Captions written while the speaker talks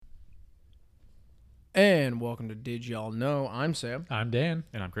And welcome to Did Y'all Know? I'm Sam. I'm Dan.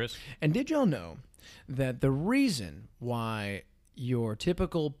 And I'm Chris. And did y'all know that the reason why your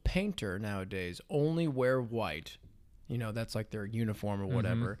typical painter nowadays only wear white, that's like their uniform or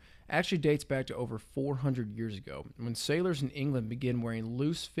whatever, actually dates back to over 400 years ago when sailors in England began wearing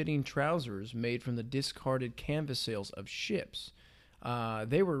loose-fitting trousers made from the discarded canvas sails of ships.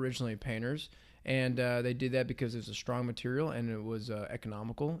 They were originally painters. And they did that because it was a strong material and it was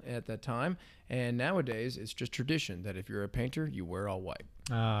economical at that time. And nowadays, it's just tradition that if you're a painter, you wear all white.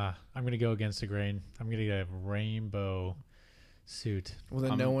 I'm going to go against the grain. I'm going to get a rainbow suit. Well,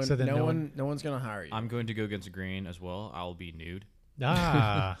 then no one's going to hire you. I'm going to go against the grain as well. I'll be nude.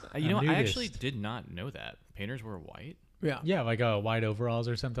 I actually did not know that. Painters wear white? Yeah. Yeah, like white overalls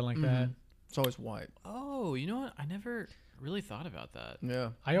or something like that. It's always white. Oh, you know what? I never really thought about that. Yeah.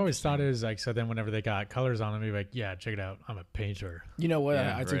 I always thought it was like, so then whenever they got colors on them, they'd be like, yeah, check it out. I'm a painter. You know what?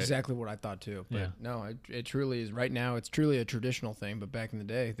 Yeah, That's right. exactly what I thought too. But Yeah. no, it truly is. Right now, it's truly a traditional thing. But back in the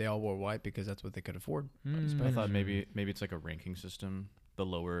day, they all wore white because that's what they could afford. I thought maybe it's like a ranking system. The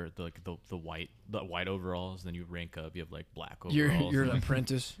lower, the white overalls, then you rank up. You have like black overalls. You're an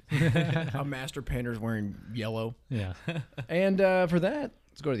apprentice. A master painter's wearing yellow. Yeah. And for that,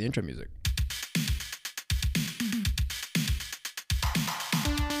 let's go to the intro music.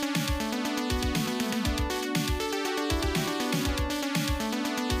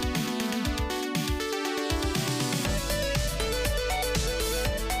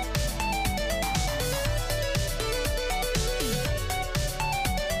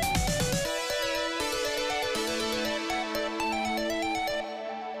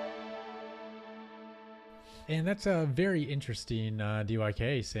 And that's a very interesting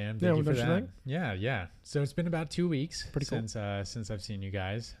DYK, Sam. Yeah, Thank you for don't you that. think? Yeah. So it's been about 2 weeks Pretty cool. since I've seen you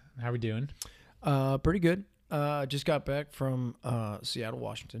guys. How we doing? Pretty good. Just got back from Seattle,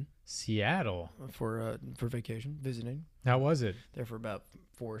 Washington Seattle. for vacation, visiting. How was it? There for about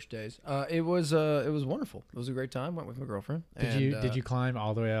 4-ish days. It was wonderful. It was a great time. Went with my girlfriend. Did you climb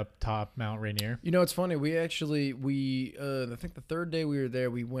all the way up top Mount Rainier? It's funny. We actually I think the third day we were there,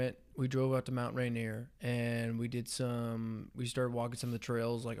 we drove out to Mount Rainier and we started walking some of the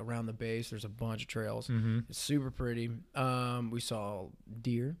trails like around the base. There's a bunch of trails. It's super pretty. We saw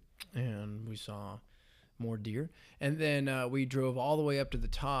deer and we saw more deer. And then we drove all the way up to the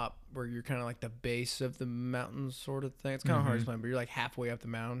top where you're kind of like the base of the mountain sort of thing. It's kind of hard to explain, but you're like halfway up the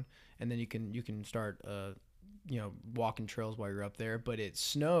mountain and then you can start walking trails while you're up there. But it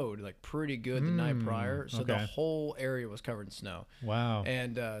snowed like pretty good the night prior. So the whole area was covered in snow. Wow.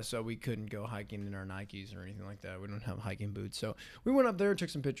 And so we couldn't go hiking in our Nikes or anything like that. We don't have hiking boots. So we went up there, took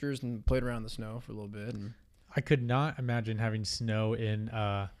some pictures and played around in the snow for a little bit. And I could not imagine having snow in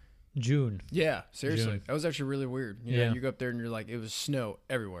June. yeah, seriously. June. That was actually really weird. You go up there and you're like, it was snow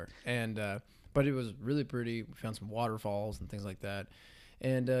everywhere. And but it was really pretty. We found some waterfalls and things like that.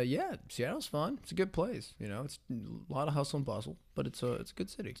 And Seattle's fun. It's a good place. It's a lot of hustle and bustle, but it's a good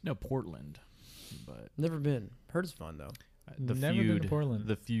city. It's no Portland, but Never been. Heard it's fun though. Never been to Portland.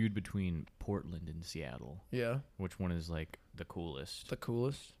 The feud between Portland and Seattle. Yeah, Which one is like the coolest? the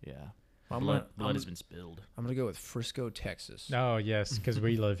coolest. Yeah. I'm Blood gonna has been spilled. I'm gonna go with Frisco, Texas. Oh, yes, because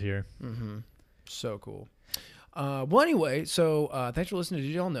we live here. So cool. Well, anyway, so thanks for listening to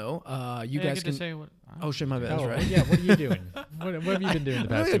Did Y'all Know? You Hey, I guys get can. to say what? Oh shit, my bad. That's Oh, right. yeah. What are you doing? what have you been doing the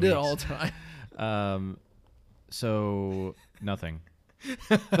past I 2 do it weeks? all the time. So nothing.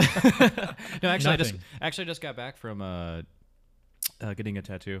 No, actually, I just got back from getting a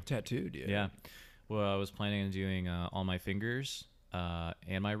tattoo. Tattooed, yeah. Yeah. Well, I was planning on doing all my fingers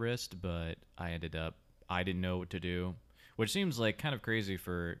and my wrist, but I didn't know what to do, which seems like kind of crazy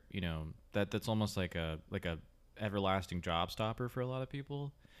for that's almost like a everlasting job stopper for a lot of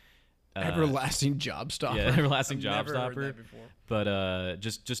people. Everlasting job stopper. Yeah, everlasting I've job never heard stopper. that before. But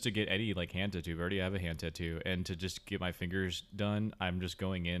just to get any like hand tattoo, I already have a hand tattoo, and to just get my fingers done, I'm just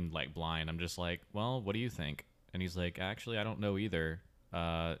going in like blind. I'm just like, well, what do you think? And he's like, actually, I don't know either.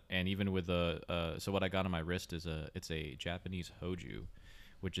 And even with so what I got on my wrist is it's a Japanese hoju,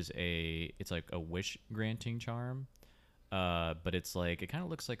 which is it's like a wish granting charm. But it's like, it kind of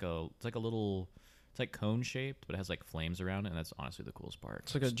looks like it's like cone shaped, but it has like flames around it, and that's honestly the coolest part.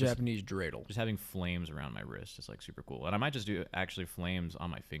 It's like a Japanese dreidel. Just having flames around my wrist is like super cool, and I might just do actually flames on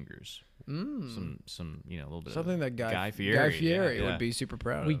my fingers. Some a little bit Something of that Guy Fieri would be super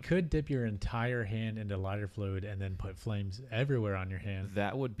proud We of. could dip your entire hand into lighter fluid and then put flames everywhere on your hand.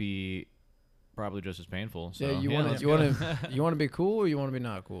 That would be probably just as painful. So, Yeah, you want to be cool or you want to be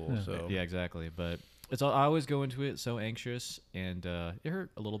not cool. Yeah. So Yeah, exactly. But I always go into it so anxious, and it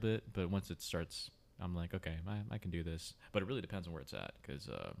hurt a little bit, but once it starts, I'm like, okay, I can do this. But it really depends on where it's at, because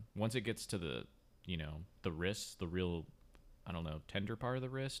once it gets to the the wrist, the real, I don't know, tender part of the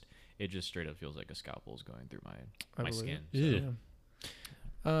wrist, it just straight up feels like a scalpel is going through my skin. So.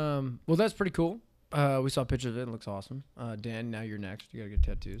 Yeah. Well, that's pretty cool. We saw pictures of it. It looks awesome. Dan, now you're next. You got to get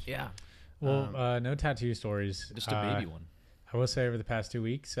tattoos. Yeah. Well, no tattoo stories. Just a baby one. I will say over the past 2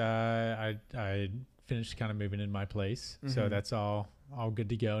 weeks, I finished kind of moving in my place. So that's all good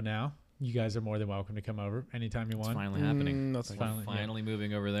to go now. You guys are more than welcome to come over anytime you It's want. finally happening. That's Finally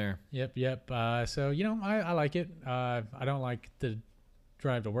moving over there. Yep. So, I like it. I don't like the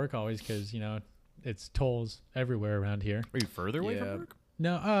drive to work always because, it's tolls everywhere around here. Are you further away Yeah. from work?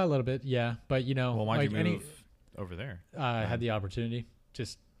 No, a little bit, yeah. But, Well, why'd like you move over there? I had the opportunity.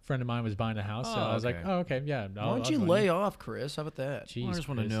 Just a friend of mine was buying a house. So I was like, okay. oh, okay, yeah. Why don't you lay off, Chris? How about that? Jeez, I just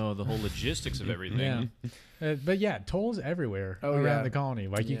want to Chris. know the whole logistics of everything. Yeah. But yeah, tolls everywhere around yeah. the colony.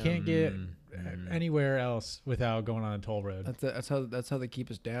 Like you Yeah. can't get anywhere else without going on a toll road. That's how they keep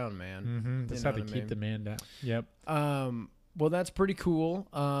us down, man. Mm-hmm. That's You how know they what I keep the man down. Yep. Well, that's pretty cool.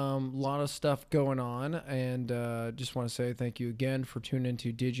 Lot of stuff going on, and just want to say thank you again for tuning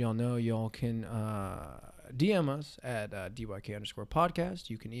into Did Y'all Know. Y'all can DM us at DYK_podcast.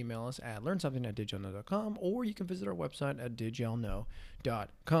 You can email us at learnsomething@didyallknow.com, or you can visit our website at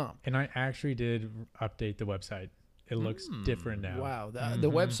didyallknow.com. And I actually did update the website. It looks different now. Wow,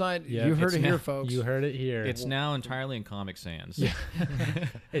 the website, Yeah, you heard it's it now- here, folks. You heard it here. It's now entirely in Comic Sans. Yeah.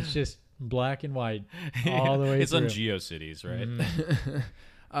 It's just black and white all the way It's through. on GeoCities, right?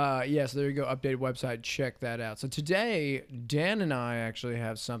 Yes, there you go. Updated website. Check that out. So today, Dan and I actually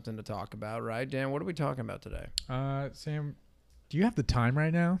have something to talk about, right? Dan, what are we talking about today? Sam, do you have the time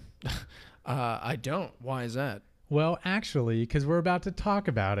right now? I don't. Why is that? Well, actually, because we're about to talk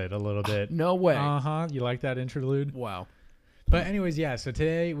about it a little bit. No way. You like that interlude? Wow. But anyways, yeah, so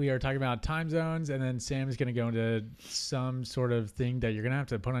today we are talking about time zones, and then Sam is going to go into some sort of thing that you're going to have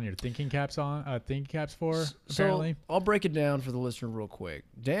to put on your thinking caps for, apparently. So I'll break it down for the listener real quick.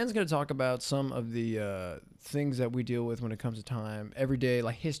 Dan's going to talk about some of the things that we deal with when it comes to time, every day,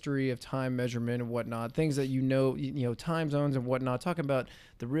 like history of time measurement and whatnot, things that you know, time zones and whatnot, talking about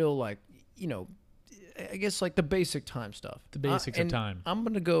the real, like, I guess like the basic time stuff. The basics of and time. I'm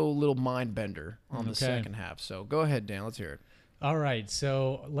going to go a little mind bender on the Okay. second half. So go ahead, Dan. Let's hear it. All right,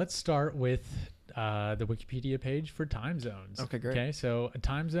 so let's start with the Wikipedia page for time zones. Okay, great. Okay, so a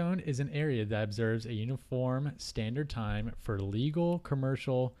time zone is an area that observes a uniform standard time for legal,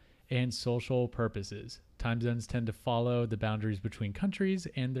 commercial, and social purposes. Time zones tend to follow the boundaries between countries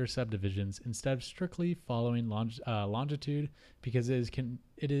and their subdivisions instead of strictly following longitude because it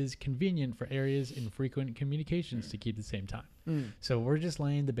is convenient for areas in frequent communications to keep the same time. So we're just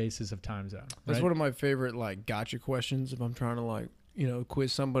laying the basis of time zone. That's right? one of my favorite like gotcha questions if I'm trying to like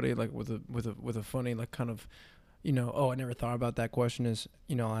quiz somebody like with a funny like kind of I never thought about that question is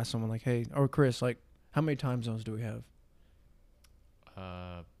I'll ask someone like, hey, or Chris, like how many time zones do we have?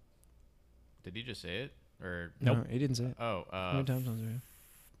 Did he just say it? Or Nope. No, he didn't say it. how How many time zones do we have?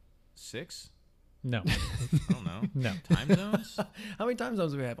 6? No, I don't know. no. Time zones How many time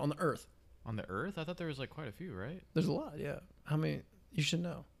zones do we have on the Earth? on the Earth? I thought there was like quite a few, right? There's a lot, yeah. How many? You should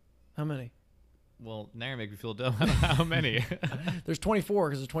know. How many? Well, now you make me feel dumb. I don't know how many. There's 24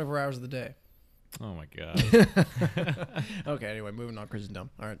 because there's 24 hours of the day. Oh my god. Okay, anyway, moving on. Chris is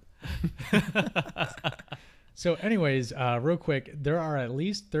dumb. All right. So anyways, real quick, there are at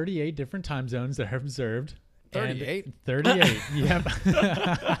least 38 different time zones that are observed. 38? 38, yep.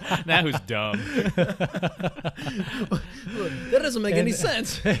 Now who's dumb? That doesn't make any And-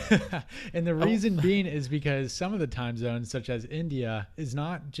 sense. And the reason being is because some of the time zones, such as India, is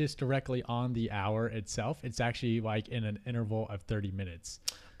not just directly on the hour itself. It's actually like in an interval of 30 minutes.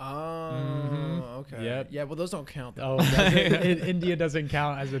 Oh, okay. Yep. Yeah, well, those don't count. Though. Oh, India doesn't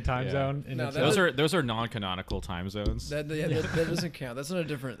count as a time Yeah. zone. In No, itself. Those are non-canonical time zones. That doesn't count. That's not a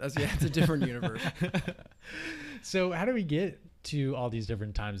different. It's a different universe. So how do we get to all these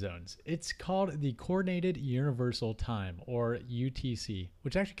different time zones? It's called the Coordinated Universal Time, or UTC,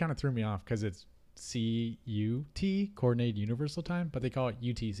 which actually kind of threw me off because it's CUT, Coordinated Universal Time, but they call it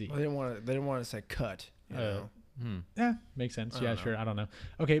UTC. Well, they didn't want to say cut. You know? Yeah, makes sense. I Yeah, don't know. sure. I don't know.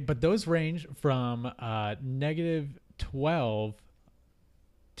 Okay, but those range from -12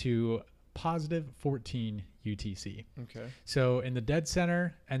 to +14 UTC. Okay. So in the dead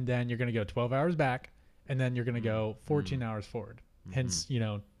center, and then you're going to go 12 hours back, and then you're going to go 14 hours forward. Hence,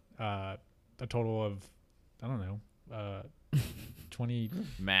 a total of, I don't know, 20,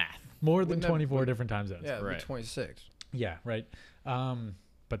 Math. more than Wouldn't that- 24 different time zones. Yeah, Right. 26. Yeah, right.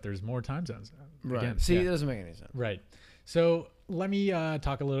 But there's more time zones. Right. Again, See, yeah. that doesn't make any sense. Right. So let me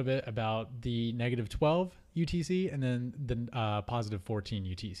talk a little bit about the -12 UTC and then the +14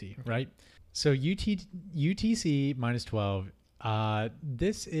 UTC, right? So UTC -12,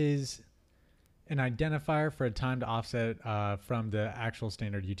 this is an identifier for a time to offset from the actual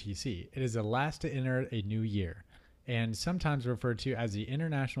standard UTC. It is the last to enter a new year and sometimes referred to as the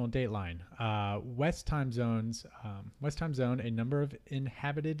international dateline. West time zone, a number of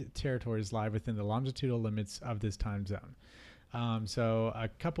inhabited territories lie within the longitudinal limits of this time zone. So a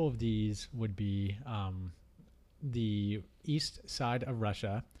couple of these would be the east side of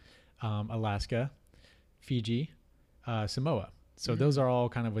Russia, Alaska, Fiji, Samoa. So those are all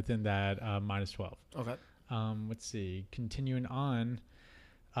kind of within that -12. Okay. Let's see. Continuing on,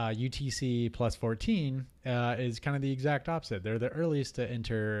 UTC +14 is kind of the exact opposite. They're the earliest to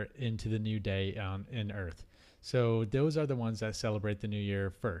enter into the new day in Earth. So those are the ones that celebrate the new year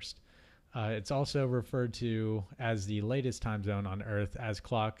first. It's also referred to as the latest time zone on Earth, as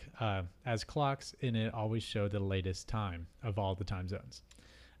clocks in it always show the latest time of all the time zones.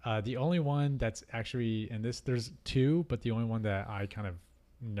 The only one that's actually in this, there's two, but the only one that I kind of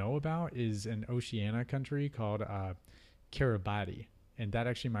know about is an Oceania country called Kiribati. And that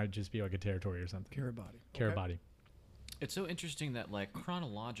actually might just be like a territory or something. Kiribati. Okay. It's so interesting that, like,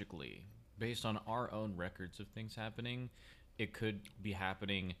 chronologically, based on our own records of things happening, it could be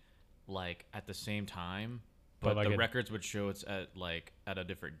happening like at the same time, but like the records would show it's at a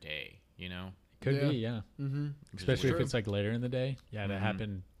different day, you know? Could Yeah. be, yeah. Mm-hmm. Especially if true. it's like later in the day. Yeah, that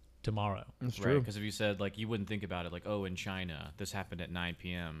happened tomorrow. That's Right, true. because if you said, like, you wouldn't think about it like, oh, in China this happened at 9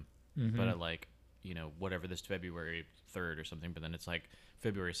 p.m. But at, like, you know, whatever, this February 3rd or something, but then it's like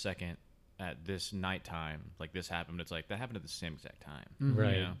February 2nd at this nighttime, like this happened. It's like that happened at the same exact time.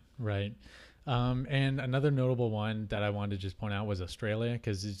 Right, You know? right. And another notable one that I wanted to just point out was Australia,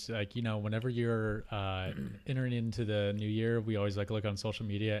 because it's like, you know, whenever you're entering into the new year, we always like look on social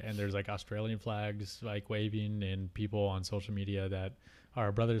media and there's like Australian flags like waving, and people on social media that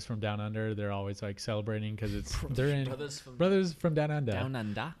are brothers from down under, they're always like celebrating because it's they're in brothers from down under. Down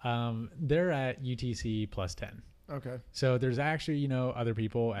under. They're at UTC +10. Okay. So there's actually, you know, other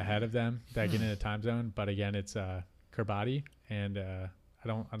people ahead of them that get in a time zone, but again, it's Kiribati, and I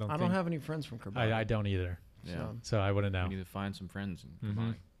don't I think, don't have any friends from Kiribati. I don't either, Yeah. so I wouldn't know. We need to find some friends and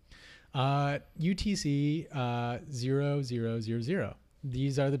Mhm. combine. UTC 0000.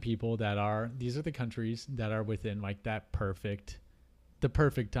 These are the people that are. These are the countries that are within like that the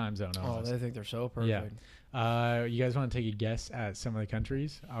perfect time zone. Oh, Almost. they think they're so perfect. Yeah. You guys want to take a guess at some of the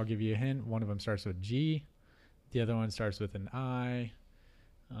countries? I'll give you a hint. One of them starts with G. The other one starts with an I.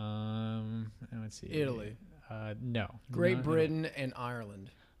 Let's see. Italy, No. Great not Britain, and Ireland.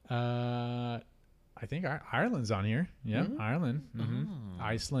 Italy. I think Ireland's on here. Yeah, Mhm. Ireland. Oh.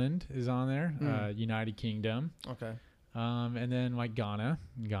 Iceland is on there. United Kingdom. Okay. And then like Ghana's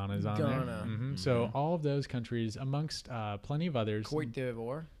on there. Ghana. So all of those countries, amongst plenty of others. Cote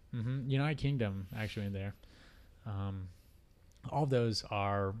d'Ivoire. United Kingdom actually in there. All of those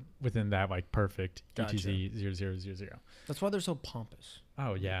are within that like perfect Gotcha. UTC 0000. That's why they're so pompous.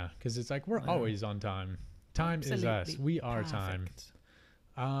 Oh yeah, because it's like we're always on time. Time is us. We are time.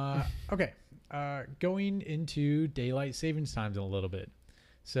 Okay. Going into daylight savings times in a little bit.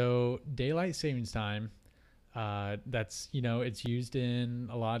 So daylight savings time, that's, you know, it's used in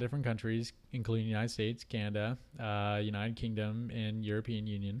a lot of different countries, including the United States, Canada, United Kingdom, and European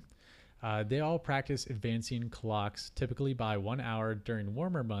Union. They all practice advancing clocks typically by 1 hour during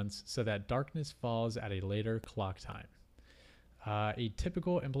warmer months so that darkness falls at a later clock time. A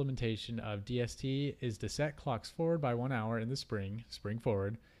typical implementation of DST is to set clocks forward by 1 hour in the spring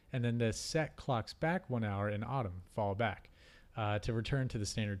forward, and then to set clocks back 1 hour in autumn, fall back, to return to the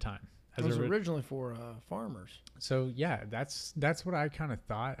standard time. It was originally for farmers. So yeah, that's what I kind of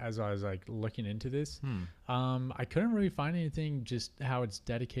thought as I was like looking into this. I couldn't really find anything just how it's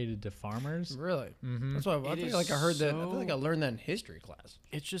dedicated to farmers. Really? Mm-hmm. That's why I It feel is like I heard that. I so- feel like I learned that in history class.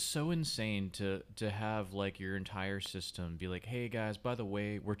 It's just so insane to have like your entire system be like, hey guys, by the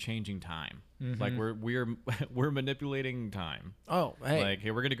way, we're changing time. Like we're we're manipulating time. Oh, hey. Like, hey,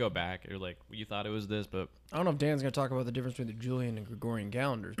 we're gonna go back. You're like, you thought it was this, but I don't know if Dan's going to talk about the difference between the Julian and Gregorian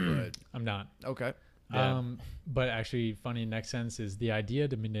calendars, but I'm not. okay. Yeah. But actually, funny next sentence is the idea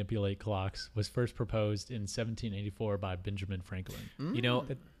to manipulate clocks was first proposed in 1784 by Benjamin Franklin. you know,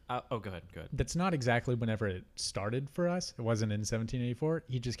 oh, go ahead. That's not exactly whenever it started for us. It wasn't in 1784.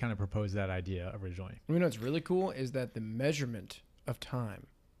 He just kind of proposed that idea originally. You know what's really cool is that the measurement of time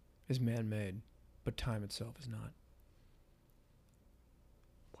is man-made, but time itself is not.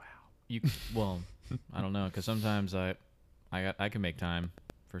 Well, I don't know, because sometimes I can make time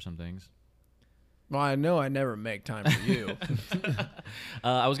for some things. Well, I know I never make time for you.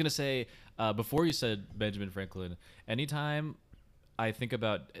 I was gonna say before you said Benjamin Franklin. Anytime I think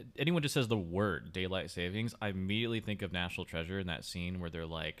about anyone just says the word daylight savings, I immediately think of National Treasure in that scene where they're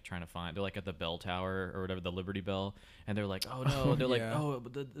like trying to find, they're like at the bell tower or whatever, the Liberty Bell, and they're like, oh no, they're like, yeah. oh,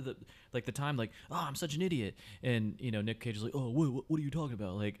 but the like the time, like, oh, I'm such an idiot, and you know Nick Cage is like, oh, what are you talking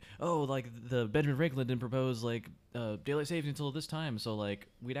about? Like, oh, like the Benjamin Franklin didn't propose like daylight savings until this time, so like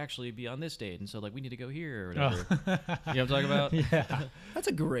we'd actually be on this date, and so like we need to go here or whatever. You know what I'm talking about? Yeah. That's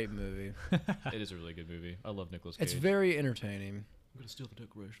a great movie. It is a really good movie. I love Nicolas Cage. It's very entertaining. I'm gonna steal the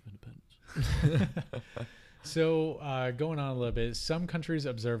Declaration of Independence. So going on a little bit, some countries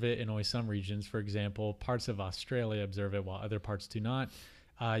observe it in only some regions. For example, parts of Australia observe it while other parts do not.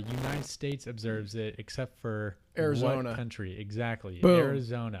 United States observes it except for Arizona. What country? Exactly. Boom.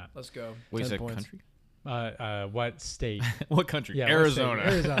 Arizona. Let's go. Wait, 10 is that points. country? What state? What country? Yeah, what Arizona.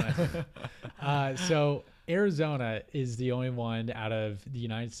 state? Arizona. So Arizona is the only one out of the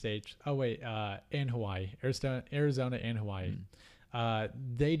United States. Oh wait, and Hawaii. Arizona and Hawaii.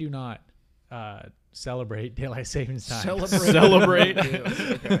 They do not celebrate daylight savings time. Celebrate.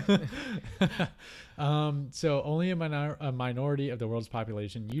 Okay. So only a minority of the world's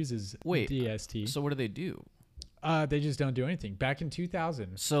population uses DST. So what do they do? They just don't do anything. Back in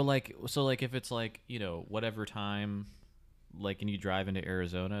 2000. So like if it's like, you know, whatever time, like, and you drive into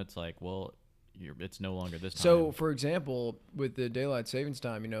Arizona, it's like, well, it's no longer this time. So, for example, with the daylight savings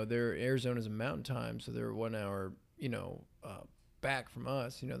time, you know, Arizona's a mountain time, so they're 1 hour, you know, back from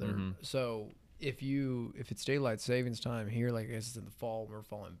us. You know, they're so if it's daylight savings time here, like I guess it's in the fall, we're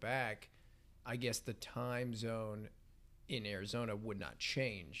falling back. I guess the time zone in Arizona would not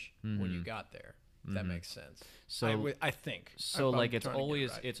change when you got there. If that makes sense. So I think so. I'm Like it's trying to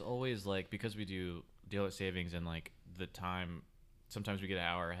get it always right. like, because we do daylight savings and like the time. Sometimes we get an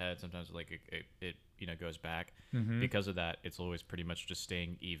hour ahead. Sometimes like it you know goes back. Because of that, it's always pretty much just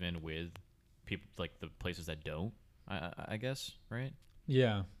staying even with people, like the places that don't. I guess, right?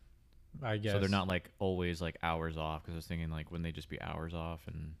 Yeah, I guess. So they're not like always like hours off, because I was thinking like wouldn't they just be hours off,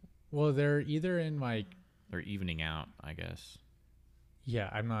 and Well, they're either in like. they're evening out, I guess. Yeah,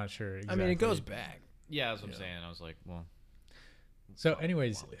 I'm not sure. Exactly. I mean, it goes back. Yeah, that's what I'm saying. I was like, well. So,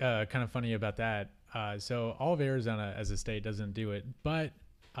 anyways, kind of funny about that. So, all of Arizona as a state doesn't do it, but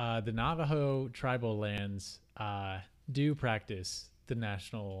the Navajo tribal lands do practice the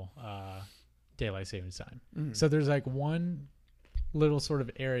national daylight savings time. So, there's like one little sort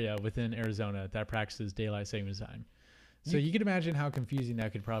of area within Arizona that practices daylight savings time. So, you can imagine how confusing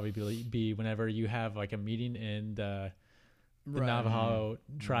that could probably be whenever you have like a meeting in the Navajo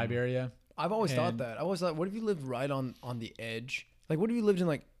tribe area. I've always thought that. I always thought, what if you lived right on the edge? Like, what if you lived in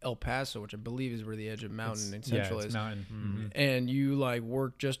like El Paso, which I believe is where the edge of mountain and central it's is, mountain. and you like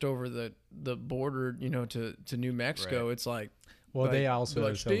work just over the border, you know, to New Mexico. Right. It's like, Well, like, they also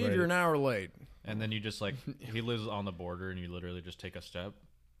like, Steve, celebrate- you're an hour late. And then you just like, he lives on the border, and you literally just take a step.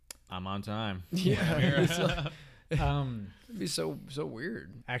 I'm on time. Yeah, it's like- Um, it'd be so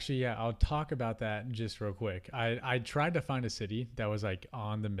weird. Actually, yeah, I'll talk about that just real quick. I tried to find a city that was like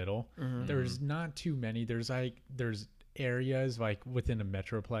on the middle. There's not too many. There's areas like within a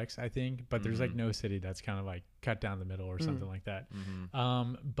metroplex, I think, but there's like no city that's kind of like cut down the middle or something like that.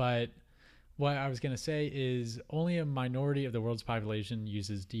 But what I was going to say is only a minority of the world's population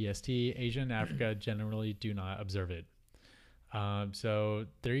uses DST. Asia and Africa generally do not observe it. So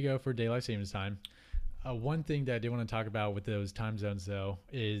there you go for daylight savings time. One thing that I did want to talk about with those time zones, though,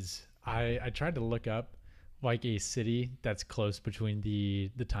 is I tried to look up like a city that's close between the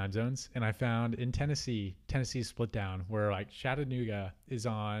time zones, and I found in Tennessee split down where like Chattanooga is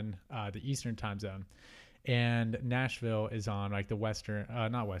on the Eastern time zone, and Nashville is on like the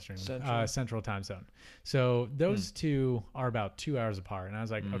Central time zone. So those two are about 2 hours apart, and I was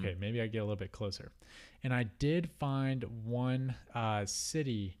like, okay, maybe I get a little bit closer, and I did find one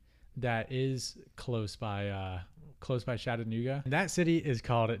city that is close by Chattanooga. And that city is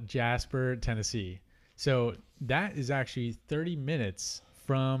called Jasper, Tennessee. So that is actually 30 minutes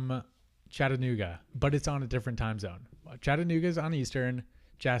from Chattanooga, but it's on a different time zone. Chattanooga is on Eastern,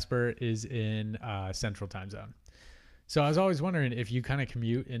 Jasper is in Central time zone. So I was always wondering, if you kind of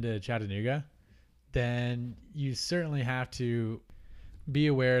commute into Chattanooga, then you certainly have to be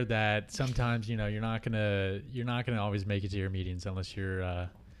aware that sometimes, you know, you're not gonna always make it to your meetings unless you're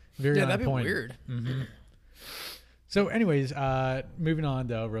very on that'd point. be weird. So anyways, moving on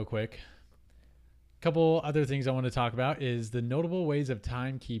though real quick. Couple other things I want to talk about is the notable ways of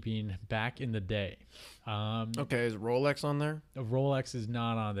timekeeping back in the day. Okay, is Rolex on there? A Rolex is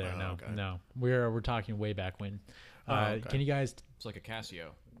not on there. No, okay. no. We're talking way back when. Okay. Can you guys? It's like a Casio.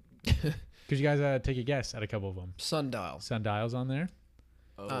 Could you guys take a guess at a couple of them? Sundial. Sundial's on there.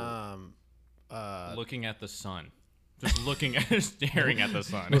 Looking at the sun. Just looking at staring at the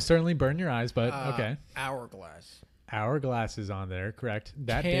sun. Will certainly burn your eyes, but okay. Hourglass. Hourglass is on there, correct.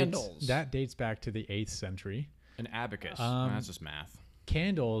 That Candles. That dates back to the 8th century. An abacus. That's just math.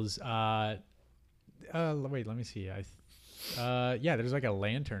 Candles, wait, let me see. Yeah, there's like a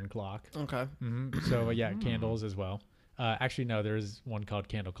lantern clock. Okay. So yeah, candles as well. Actually, no, there's one called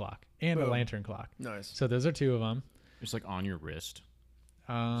candle clock and a Boom. lantern clock. Nice. So those are two of them. It's like on your wrist.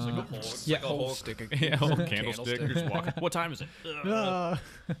 It's yeah, like a whole stick of Yeah, a whole candlestick. You're just walking. What time is it?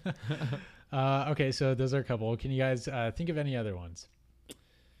 Okay, so those are a couple. Can you guys think of any other ones?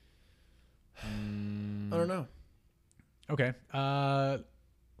 I don't know. Okay.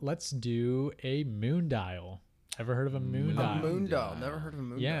 Let's do a moon dial. Ever heard of a moon A dial? moon dial. Never heard of a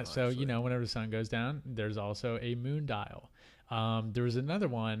moon dial. Yeah, so actually. whenever the sun goes down, there's also a moon dial. There was another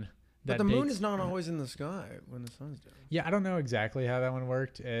one that But the moon dates- is not always in the sky when the sun's down. Yeah, I don't know exactly how that one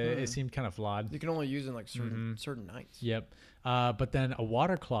worked. It seemed kind of flawed. You can only use it in like certain nights. Yep. But then a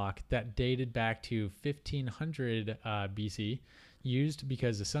water clock that dated back to 1500 BC, used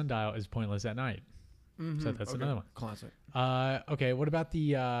because the sundial is pointless at night. So that's another one. Classic. Okay, what about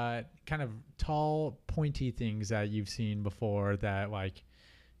the kind of tall, pointy things that you've seen before that, like,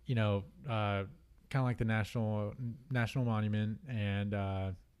 kind of like the national monument and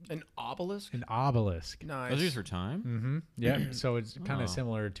An obelisk. an obelisk. Nice. Those are used for time. Yeah, so it's kind Oh. of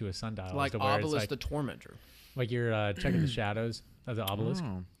similar to a sundial. Like as to where it's obelisk the tormentor. like you're checking the shadows of the obelisk.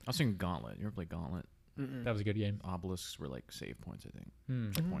 Oh. I was thinking Gauntlet. You ever play Gauntlet? That was a good game. Obelisks were like save points, I think.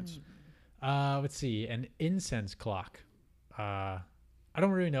 Points. Let's see, an incense clock. I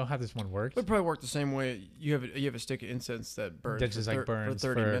don't really know how this one works. Would probably work the same way. You have a stick of incense that burns. That for just, like, burns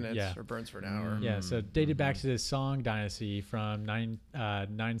for 30 for- minutes yeah. or burns for an hour. Yeah, so dated back to the Song Dynasty from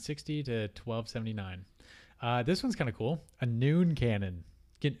 960 to 1279. This one's kind of cool. A noon cannon.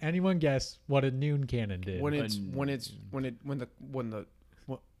 Can anyone guess what a noon cannon did? When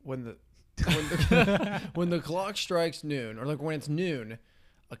the clock strikes noon, or like when it's noon,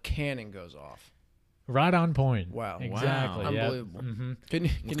 a cannon goes off. Right on point. Wow. Exactly. Wow. Yep. Unbelievable. Mhm. Can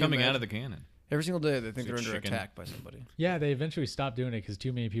you What's coming out imagine? of the cannon? Every single day they think Is they're it under chicken? attack by somebody. Yeah, they eventually stopped doing it because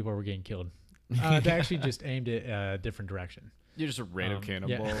too many people were getting killed. They actually just aimed it a different direction. You're just a random yeah.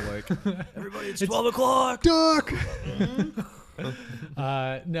 cannonball. Like Everybody, it's 12 o'clock. Duck!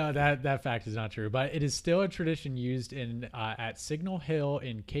 No, that fact is not true, but it is still a tradition used in at Signal Hill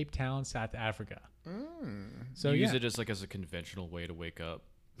in Cape Town, South Africa. So you use yeah. it just like as a conventional way to wake up.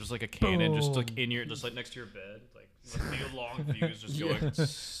 Just like a cannon, just like in your, just like next to your bed, like the long fuse, just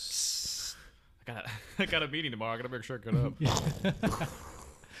going. I got a meeting tomorrow. I gotta make sure I get up.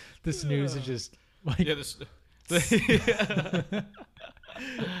 The snooze is just like Yeah, this.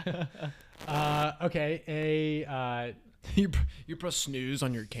 okay. You press snooze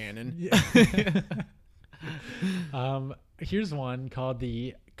on your cannon. Here's one called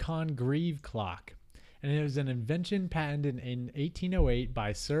the Congreve clock, and it was an invention patented in 1808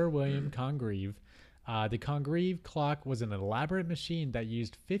 by Sir William Congreve. The Congreve clock was an elaborate machine that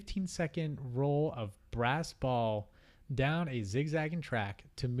used 15-second roll of brass ball down a zigzagging track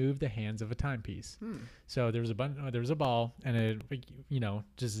to move the hands of a timepiece. So there was a ball, and it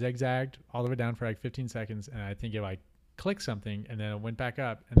just zigzagged all the way down for like 15 seconds, and I think it like clicked something, and then it went back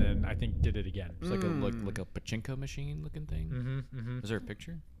up, and then I think did it again. It's like a pachinko machine looking thing. Is there a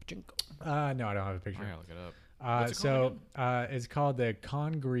picture? No, I don't have a I picture. gotta look it up. What's it So called it's called the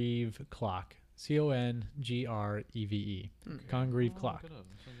Congreve clock. Congreve. Congreve clock. Look it up.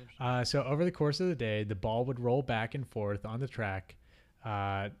 That sounds interesting. So over the course of the day, the ball would roll back and forth on the track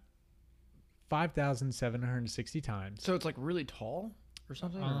 5,760 times. So it's like really tall or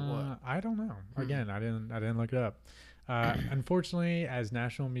something, or what? I don't know. Again, I didn't look it up. Unfortunately, as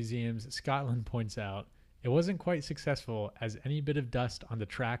National Museums Scotland points out, it wasn't quite successful as any bit of dust on the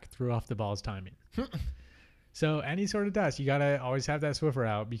track threw off the ball's timing. So any sort of dust, you gotta always have that Swiffer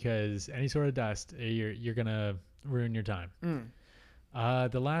out because any sort of dust, you're gonna ruin your time.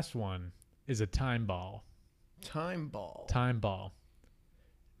 The last one is a time ball. Time ball. Time ball,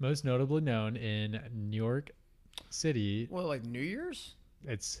 most notably known in New York City. Well, like New Year's?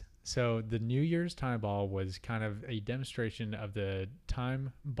 So the New Year's time ball was kind of a demonstration of the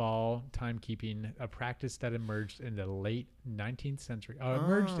time ball timekeeping, a practice that emerged in the late 19th century.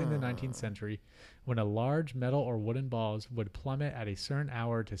 Emerged in the 19th century when a large metal or wooden balls would plummet at a certain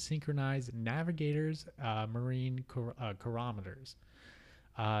hour to synchronize navigators' marine chronometers.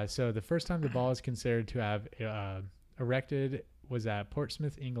 So the first time the ball is considered to have erected was at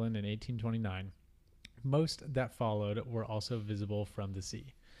Portsmouth, England in 1829. Most that followed were also visible from the sea.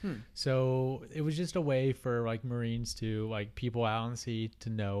 So it was just a way for like Marines to like people out on the sea to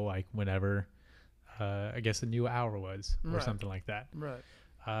know like whenever I guess a new hour was or Right. something like that. Right.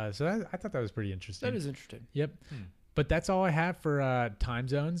 So I thought that was pretty interesting. That is interesting. Yep. But that's all I have for time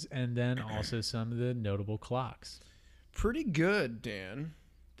zones, and then also some of the notable clocks. Pretty good, Dan.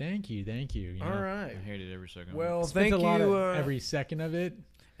 Thank you. You All know. right. I hated every second. Well, Spent thank a lot you. of every second of it.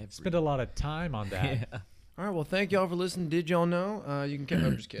 Spent a lot of time on that. All right. Well, thank y'all for listening. Did y'all know? You can.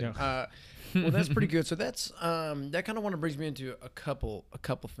 I'm just kidding. No. Well, that's pretty good. So that's that kind of want to brings me into a couple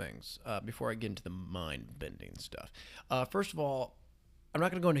things before I get into the mind bending stuff. First of all, I'm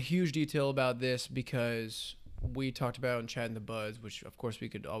not going to go into huge detail about this because we talked about in Chatting the Buds, which of course we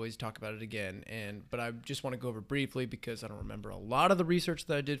could always talk about it again. But I just want to go over briefly because I don't remember a lot of the research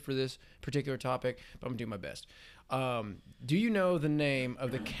that I did for this particular topic. But I'm gonna do my best. Do you know the name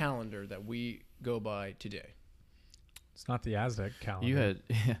of the calendar that we go by today? It's not the Aztec calendar.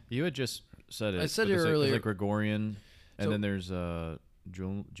 You had just said it. I said but it there's earlier. Like Gregorian, and So- then there's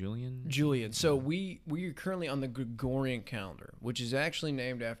Julian. Julian. So we are currently on the Gregorian calendar, which is actually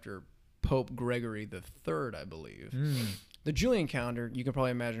named after Pope Gregory the Third, I believe. The Julian calendar, you can probably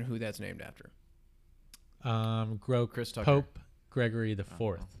imagine who that's named after. Chris Tucker. Pope Gregory the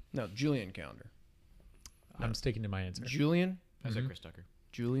Fourth. No, Julian calendar. I'm sticking to my answer. Julian? I said Chris Tucker.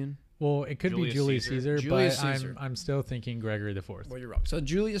 Julian? Well, it could be Julius Julius Caesar. Caesar, Julius but Caesar. I'm still thinking Gregory the Fourth. Well, you're wrong. So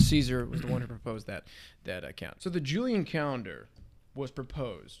Julius Caesar was the one who proposed that count. So the Julian calendar was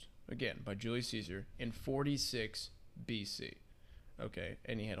proposed, again, by Julius Caesar in 46 BC. Okay,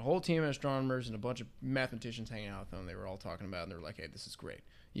 and he had a whole team of astronomers and a bunch of mathematicians hanging out with him. They were all talking about it, and they were like, hey, this is great.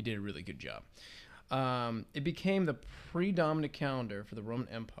 You did a really good job. It became the predominant calendar for the Roman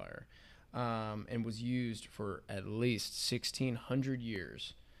Empire and was used for at least 1,600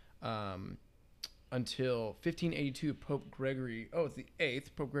 years until 1582, Pope Gregory the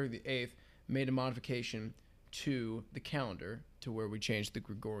Eighth made a modification to the calendar to where we changed the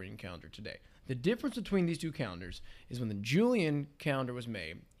Gregorian calendar today. The difference between these two calendars is when the Julian calendar was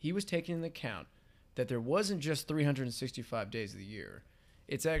made, he was taking into account that there wasn't just 365 days of the year.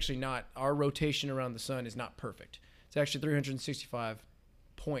 It's actually not, our rotation around the sun is not perfect. It's actually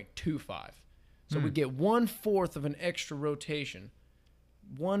 365.25. So we get 1/4 of an extra rotation,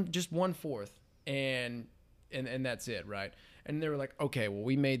 just 1/4, and that's it, right? And they were like, okay, well,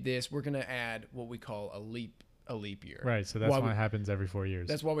 we made this. We're gonna add what we call a leap year. Right, so that's why it happens every 4 years.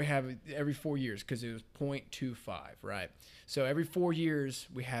 That's why we have it every 4 years, because it was 0.25, right? So every 4 years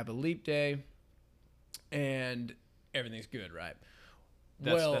we have a leap day, and everything's good, right?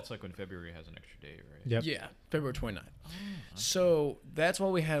 That's like when February has an extra day, right? Yep. Yeah, February 29th. So that's why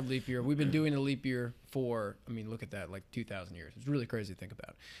we have leap year. We've been doing a leap year for, I mean, look at that, like 2,000 years. It's really crazy to think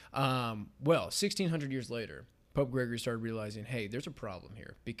about. Well, 1,600 years later, Pope Gregory started realizing, hey, there's a problem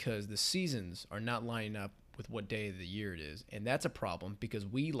here because the seasons are not lining up with what day of the year it is. And that's a problem because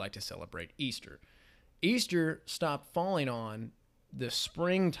we like to celebrate Easter. Easter stopped falling on the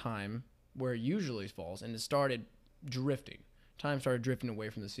springtime where it usually falls, and it started drifting. Time started drifting away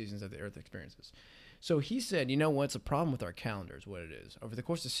from the seasons that the Earth experiences. So he said, you know what's a problem with our calendar is what it is. Over the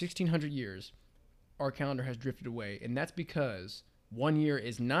course of 1,600 years, our calendar has drifted away, and that's because 1 year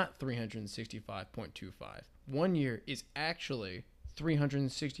is not 365.25. 1 year is actually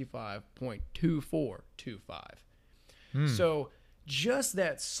 365.2425. So just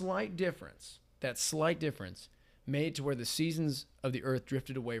that slight difference made to where the seasons of the Earth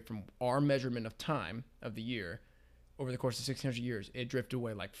drifted away from our measurement of time of the year. Over the course of 1,600 years, it drifted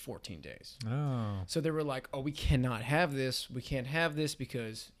away like 14 days. Oh. So they were like, oh, we cannot have this. We can't have this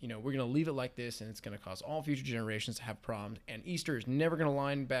because, we're going to leave it like this, and it's going to cause all future generations to have problems. And Easter is never going to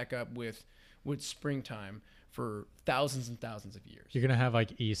line back up with springtime for thousands and thousands of years. You're going to have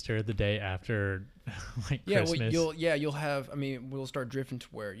like Easter the day after like Christmas. Well, you'll have, we'll start drifting to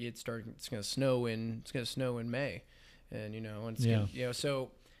where it's going to snow in May. And,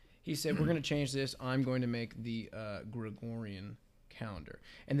 so he said, we're going to change this. I'm going to make the Gregorian calendar.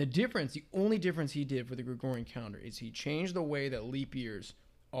 And the only difference he did for the Gregorian calendar is he changed the way that leap years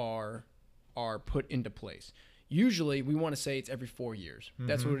are put into place. Usually, we want to say it's every 4 years.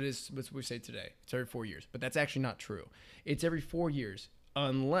 That's what it is. That's what we say today. It's every 4 years. But that's actually not true. It's every 4 years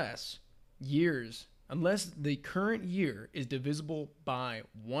unless the current year is divisible by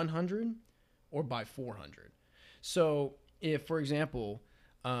 100 or by 400. So if, for example,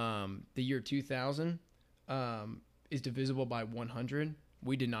 the year 2000 is divisible by 100,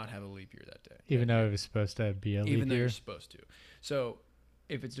 we did not have a leap year that day. Even though it was supposed to be a leap Even though year? you're supposed to. So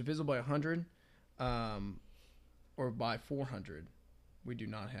if it's divisible by 100 or by 400, we do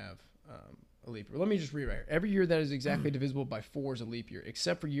not have a leap year. Let me just read right here. Every year that is exactly divisible by 4 is a leap year,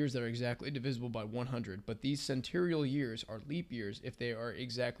 except for years that are exactly divisible by 100. But these centennial years are leap years if they are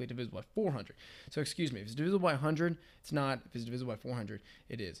exactly divisible by 400. So excuse me, if it's divisible by 100, it's not. If it's divisible by 400,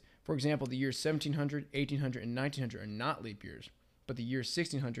 it is. For example, the years 1700, 1800, and 1900 are not leap years, but the years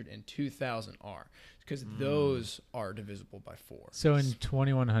 1600 and 2000 are, because those are divisible by 4. So in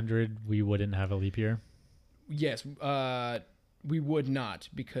 2100, we wouldn't have a leap year? Yes, we would not,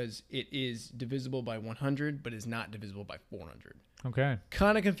 because it is divisible by 100, but is not divisible by 400. Okay.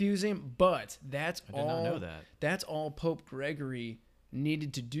 Kind of confusing, but that's I did not know that. That's all Pope Gregory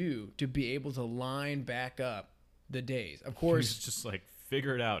needed to do to be able to line back up the days. Of course, He's just like,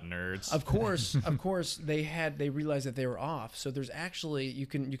 figure it out, nerds. Of course, they realized that they were off. So there's actually you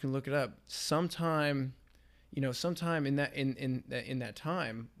can look it up. Sometime in that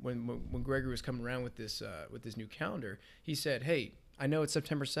time when Gregory was coming around with this new calendar, he said, "Hey, I know it's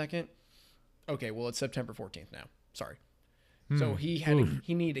September 2nd. Okay, well it's September 14th now. Sorry." So he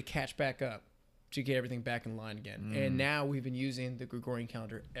needed to catch back up to get everything back in line again. And now we've been using the Gregorian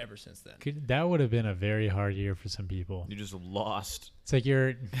calendar ever since then. That would have been a very hard year for some people. You just lost It's like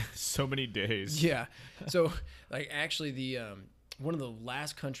you're so many days. Yeah. So like actually the one of the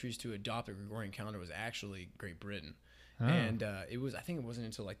last countries to adopt a Gregorian calendar was actually Great Britain. Oh. And I think it wasn't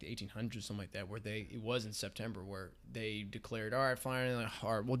until like the 1800s, something like that, where it was in September where they declared, all right, fine,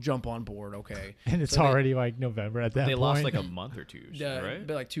 all right, we'll jump on board, okay. and it's So already like November at that They point. lost like a month or two, right?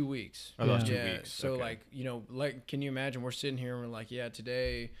 But like 2 weeks. Oh, lost Yeah. 2 weeks. So Okay. like, can you imagine we're sitting here and we're like, yeah,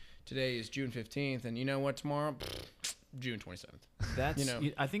 today is June 15th, and you know what, tomorrow, June 27th. That's know.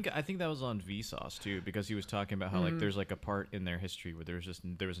 I think that was on Vsauce too, because he was talking about how like there's like a part in their history where there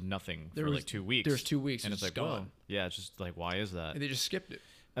was nothing for like 2 weeks. There's 2 weeks, and it's like, gone. well, yeah, it's just like, why is that? And they just skipped it.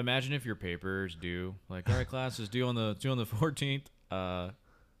 Imagine if your paper is due, like, all right, class is due on the 14th, and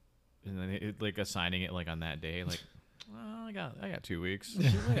then like assigning it like on that day, like, well, I got 2 weeks.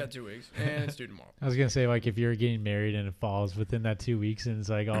 I got 2 weeks, and it's due tomorrow. I was gonna say, like, if you're getting married and it falls within that 2 weeks, and it's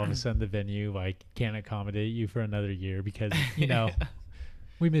like all of a sudden the venue like can't accommodate you for another year because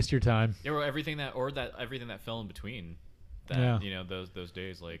we missed your time. Yeah, or everything that fell in between that, Yeah. those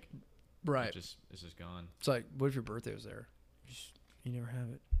days, like, Right. it's just gone. It's like, what if your birthday was there? You never have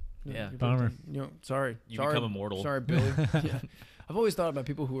it. Yeah. your Bummer. birthday- sorry. You Sorry. become immortal. Sorry, Billy. Yeah. I've always thought about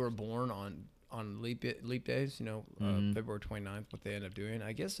people who are born on leap days, February 29th, what they end up doing.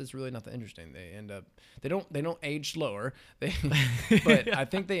 I guess it's really not that interesting. They don't age slower. But I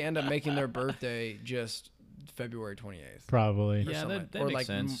think they end up making their birthday just February 28th. Probably. Yeah, that or makes like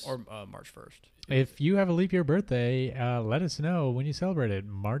sense. Or March 1st. If you have a leap year birthday, let us know when you celebrate it.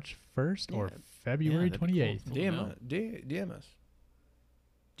 March 1st or Yeah. February that'd be 28th. cool. DM us.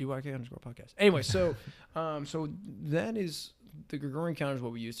 DYK_podcast. Anyway, so that is the Gregorian calendar is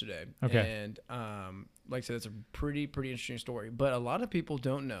what we use today. Okay. And like I said, it's a pretty interesting story. But a lot of people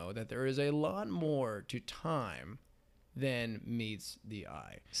don't know that there is a lot more to time than meets the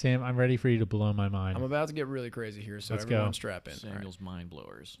eye. Sam, I'm ready for you to blow my mind. I'm about to get really crazy here, so Let's everyone go. strap in. All right. Samuel's mind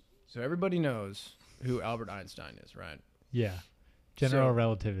blowers. So everybody knows who Albert Einstein is, right? Yeah. General So-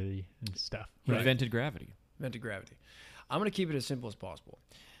 relativity and stuff. He Right. invented gravity. Invented gravity. I'm going to keep it as simple as possible.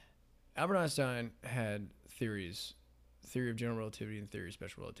 Albert Einstein had theory of general relativity and theory of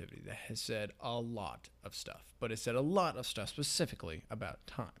special relativity that has said a lot of stuff, but it said a lot of stuff specifically about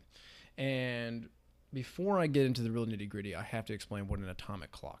time. And before I get into the real nitty gritty, I have to explain what an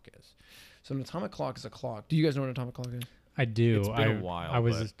atomic clock is. So an atomic clock is a clock. Do you guys know what an atomic clock is? I do. It's been a while, I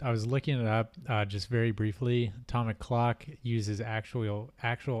was looking it up just very briefly. Atomic clock uses actual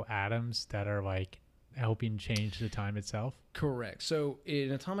atoms that are like helping change the time itself. Correct. So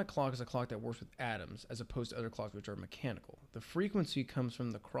an atomic clock is a clock that works with atoms as opposed to other clocks which are mechanical. The frequency comes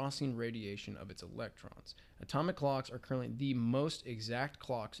from the crossing radiation of its electrons. Atomic clocks are currently the most exact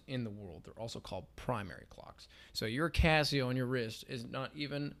clocks in the world. They're also called primary clocks. So your Casio on your wrist is not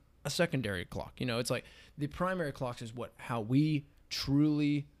even a secondary clock. It's like the primary clocks is how we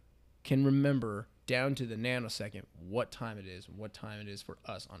truly can remember down to the nanosecond what time it is and what time it is for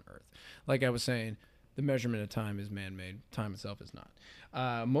us on Earth. Like I was saying, the measurement of time is man-made. Time itself is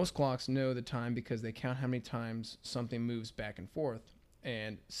not. Most clocks know the time because they count how many times something moves back and forth.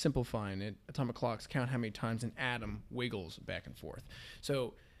 And simplifying it, atomic clocks count how many times an atom wiggles back and forth.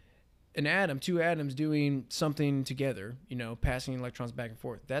 So two atoms doing something together, passing electrons back and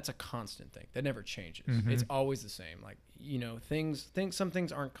forth, that's a constant thing. That never changes. It's always the same. Like, some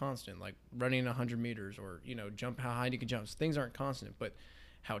things aren't constant, like running 100 meters or, jump how high you can jump. Things aren't constant, but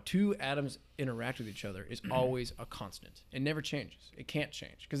how two atoms interact with each other is always a constant. It never changes. It can't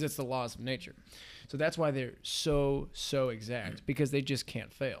change because it's the laws of nature. So that's why they're so exact, because they just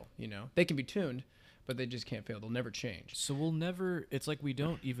can't fail. You know, they can be tuned, but they just can't fail. They'll never change. So we'll never. It's like we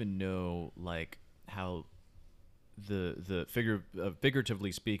don't even know like how the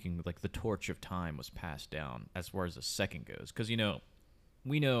figuratively speaking, like the torch of time was passed down as far as a second goes, because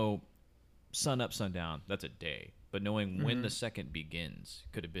we know sun up, sun down, that's a day, but knowing when the second begins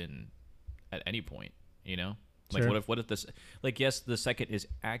could have been at any point. Like Sure. what if this, like, yes, the second is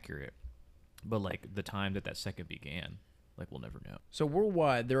accurate, but like the time that second began, like we'll never know. So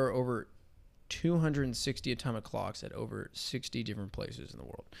worldwide, there are over 260 atomic clocks at over 60 different places in the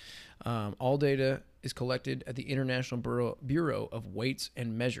world. All data is collected at the International Bureau of Weights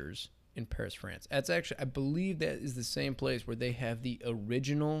and Measures in Paris, France. That's actually, I believe that is the same place where they have the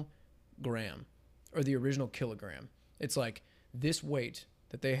original gram or the original kilogram. It's like this weight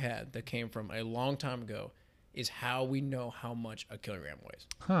that they had that came from a long time ago is how we know how much a kilogram weighs.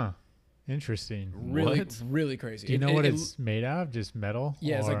 Huh. Interesting. Really crazy. Do you know what it's made out of? Just metal?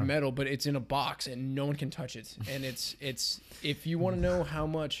 Yeah, it's like Or- metal, but it's in a box and no one can touch it. And it's if you want to know how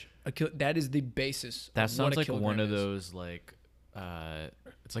much that is the basis. That of sounds what a like one kilogram of is. those like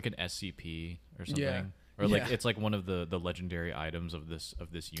it's like an SCP or something. Yeah. Or like Yeah. it's like one of the legendary items of this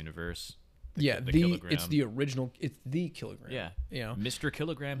universe. Yeah, the it's kilogram. the original. It's the kilogram. Yeah. you know, Mr.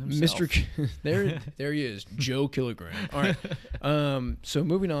 Kilogram himself. there he is, Joe Kilogram. All right. So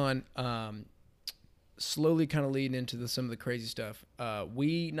moving on. Slowly kind of leading into some of the crazy stuff.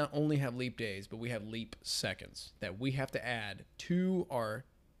 We not only have leap days, but we have leap seconds that we have to add to our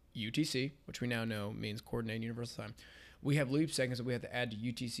UTC, which we now know means Coordinated Universal Time. We have leap seconds that we have to add to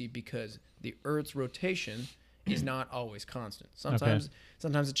UTC because the Earth's rotation is not always constant. Sometimes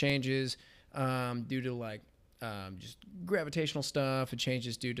it changes due to like just gravitational stuff. It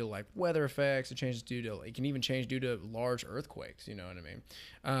changes due to like weather effects. It changes due to, it can even change due to large earthquakes. You know what I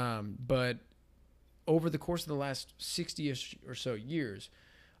mean? But over the course of the last 60-ish or so years,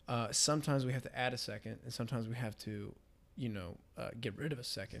 sometimes we have to add a second, and sometimes we have to, get rid of a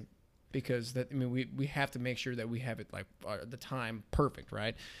second, because we have to make sure that we have it like the time perfect,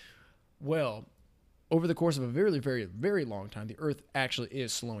 right? Well, over the course of a very, very, very long time, the Earth actually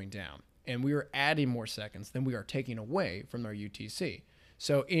is slowing down, and we are adding more seconds than we are taking away from our UTC.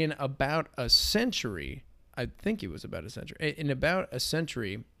 So in about a century, I think it was about a century. In about a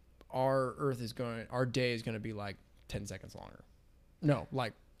century, our day is going to be like 10 seconds longer. No,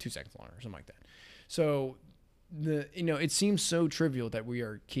 like 2 seconds longer, or something like that. So it seems so trivial that we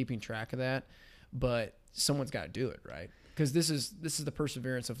are keeping track of that, but someone's got to do it, right? Because this is the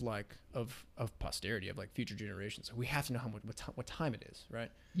perseverance of posterity, of like future generations. So we have to know what time it is, right?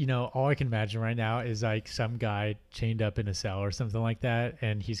 All I can imagine right now is like some guy chained up in a cell or something like that,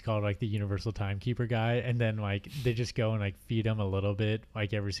 and he's called like the Universal Timekeeper guy, and then like they just go and like feed him a little bit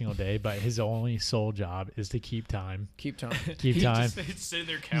like every single day, but his only sole job is to keep time. Keep time. Keep time. He's sitting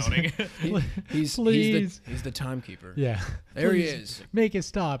there counting. He's Please. the timekeeper. Yeah. There he Please is. Make it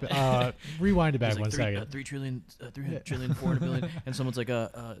stop. Rewind it back He's like, 1 second. 3 trillion, 300 trillion, 400 billion, and someone's like,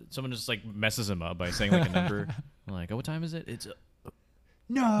 someone just like messes him up by saying like a number. I'm like, oh, what time is it? It's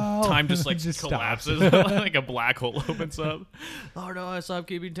No. time just like Just collapses, like a black hole opens up. Oh no, I stopped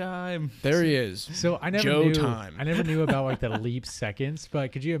keeping time. There he is. So I never Joe knew. time. I never knew about like the leap seconds,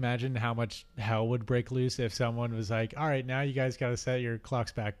 but could you imagine how much hell would break loose if someone was like, "All right, now you guys got to set your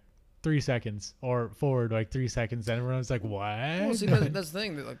clocks back 3 seconds or forward like 3 seconds," and everyone's like, "What?" Well, see, that's the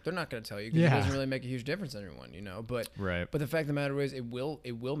thing. That, like, they're not going to tell you because Yeah. it doesn't really make a huge difference to anyone, But Right. But the fact of the matter is, it will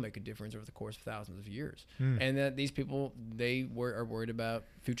make a difference over the course of thousands of years. And that these people are worried about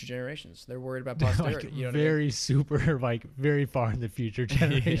future generations. They're worried about posterity. like you know what I mean? very super, like very far in the future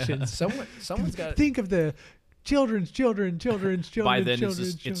generations. Someone's got. Think of the children's children. By then,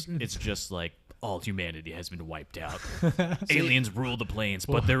 children. it's just like all humanity has been wiped out. Aliens rule the planes,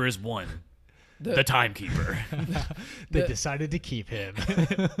 but there is one, the timekeeper. They decided to keep him.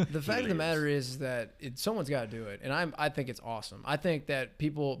 The fact of the matter is that someone's got to do it, and I think it's awesome. I think that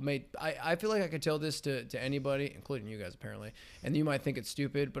people I feel like I could tell this to anybody, including you guys apparently, and you might think it's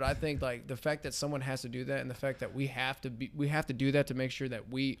stupid, but I think like the fact that someone has to do that, and the fact that we have to do that to make sure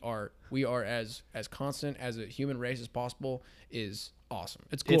that we are as constant as a human race as possible is awesome.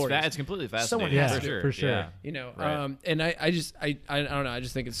 It's glorious. It's completely Someone fascinating. has for to, sure. for sure. Yeah. Right. And I don't know. I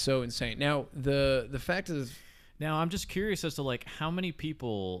just think it's so insane. Now the fact is, Now I'm just curious as to like how many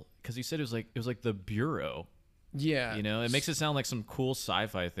people, because you said it was like the Bureau. yeah, It makes it sound like some cool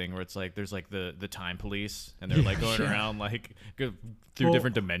sci-fi thing where it's like there's like the time police and they're like going around like go through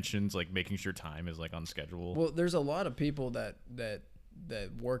different dimensions, like making sure time is like on schedule. Well, there's a lot of people that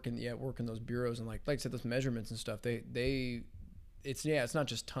work in those bureaus and like I said, those measurements and stuff. It's not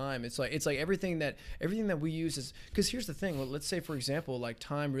just time. It's like everything that we use is, because here's the thing. Well, let's say for example, like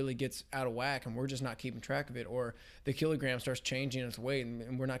time really gets out of whack and we're just not keeping track of it, or the kilogram starts changing its weight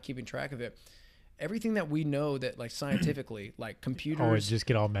and we're not keeping track of it. Everything that we know that like scientifically, like computers, it just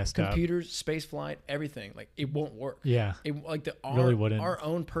get all messed up. Computers, space flight, everything, like it won't work. Yeah, it like really wouldn't. Our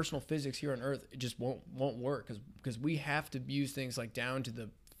own personal physics here on Earth, it just won't work because we have to use things like down to the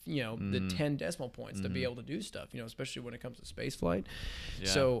the 10 decimal points to be able to do stuff, especially when it comes to space flight. Yeah.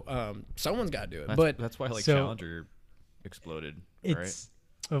 So someone's got to do it. That's why Challenger exploded, right? It's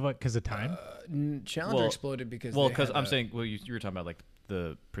because of time. Challenger exploded because I'm saying you were talking about like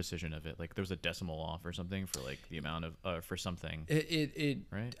the precision of it, like there was a decimal off or something for like the amount of for something.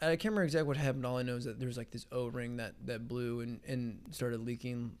 Right. I can't remember exactly what happened. All I know is that there's like this O-ring that blew and started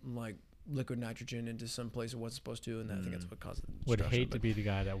leaking like liquid nitrogen into some place it wasn't supposed to, and I think that's what caused it. Would hate to be the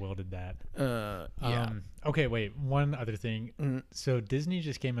guy that welded that. Yeah. Okay, wait. One other thing. Mm-hmm. So Disney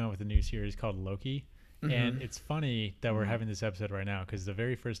just came out with a new series called Loki, and it's funny that we're having this episode right now because the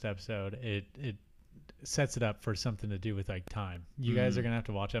very first episode it sets it up for something to do with like time. You guys are gonna have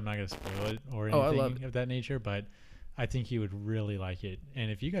to watch it. I'm not gonna spoil it or anything of that nature, but I think you would really like it.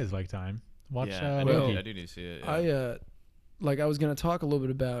 And if you guys like time, watch Loki. I do need to see it. Yeah. I was gonna talk a little bit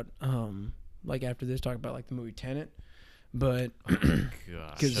about like after this, talk about like the movie Tenet, but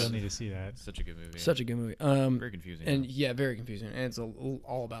because still need to see that. Such a good movie. Such a good movie. Very confusing. And very confusing, and it's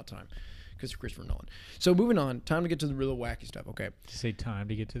all about time because of Christopher Nolan. So moving on, time to get to the real wacky stuff. Okay. Did you say time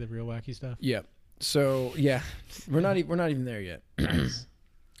to get to the real wacky stuff? Yeah. So yeah, we're not even there yet.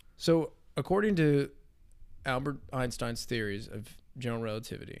 So according to Albert Einstein's theories of general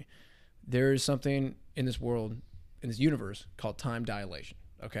relativity, there is something in this world, in this universe, called time dilation.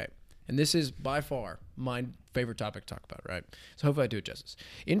 Okay. And this is by far my favorite topic to talk about, right? So hopefully I do it justice.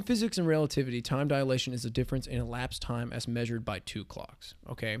 In physics and relativity, time dilation is the difference in elapsed time as measured by two clocks.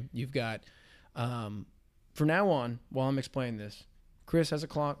 Okay. You've got, from now on, while I'm explaining this, Chris has a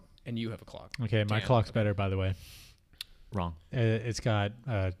clock and you have a clock. Okay. My clock's better, by the way. Wrong. It's got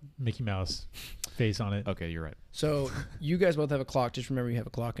Mickey Mouse face on it. Okay, you're right. So you guys both have a clock. Just remember you have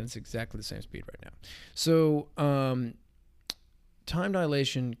a clock, and it's exactly the same speed right now. So time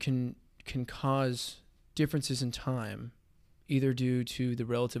dilation can cause differences in time, either due to the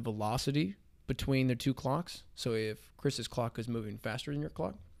relative velocity between the two clocks. So if Chris's clock is moving faster than your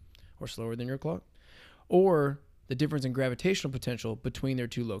clock, or slower than your clock, or the difference in gravitational potential between their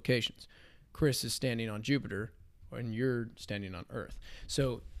two locations. Chris is standing on Jupiter, and you're standing on Earth.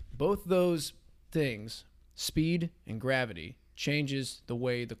 So both those things, speed and gravity, changes the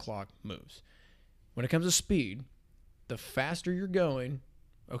way the clock moves. When it comes to speed, the faster you're going,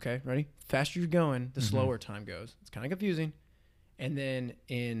 okay, ready? Faster you're going, the slower time goes. It's kind of confusing. And then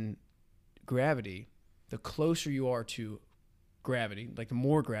in gravity, the closer you are to gravity, like the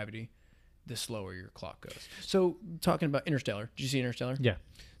more gravity, the slower your clock goes. So talking about Interstellar, did you see Interstellar? Yeah.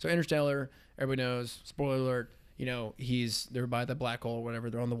 So Interstellar, everybody knows, spoiler alert, they're by the black hole or whatever.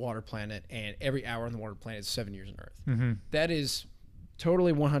 They're on the water planet, and every hour on the water planet is 7 years on Earth. Mm-hmm. That is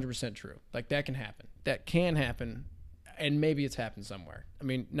totally 100% true. Like that can happen. That can happen, and maybe it's happened somewhere. I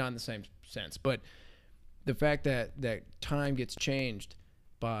mean, not in the same sense, but the fact that time gets changed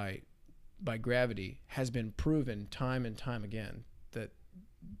by gravity has been proven time and time again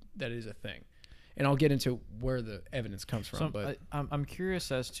that is a thing. And I'll get into where the evidence comes from. So but I'm curious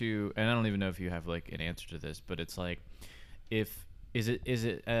as to, and I don't even know if you have like an answer to this, but it's like, is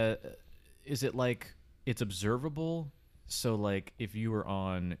it like it's observable? So like if you were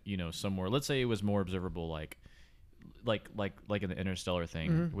on, somewhere, let's say it was more observable, like in the Interstellar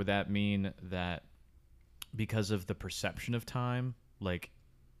thing, would that mean that because of the perception of time, like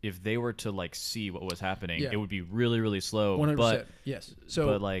if they were to like see what was happening, it would be really, really slow. 100%. But yes. So,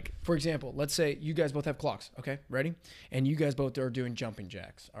 but like, for example, let's say you guys both have clocks. Okay, ready? And you guys both are doing jumping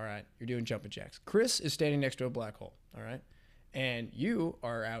jacks. All right, you're doing jumping jacks. Chris is standing next to a black hole. All right, and you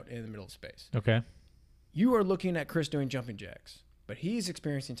are out in the middle of space. Okay. You are looking at Chris doing jumping jacks, but he's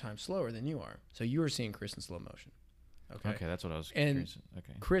experiencing time slower than you are. So you are seeing Chris in slow motion. Okay, that's what I was and curious.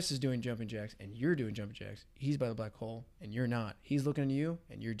 Okay. Chris is doing jumping jacks, and you're doing jumping jacks. He's by the black hole, and you're not. He's looking at you,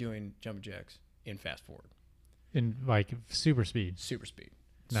 and you're doing jumping jacks in fast forward. In like super speed. Super speed.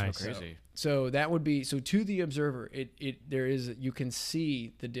 Nice. So crazy. So that would be, so to the observer, you can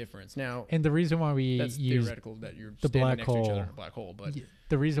see the difference. Now, And the reason why we that's use theoretical that you're the standing black next to each other hole- in a black hole, but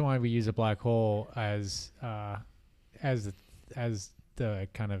the reason why we use a black hole as the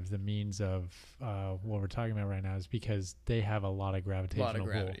kind of the means of what we're talking about right now is because they have a lot of gravitational pull.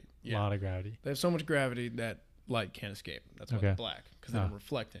 gravity, yeah. A lot of gravity. they have so much gravity that light can't escape. That's why Okay. they're black, because they Oh. don't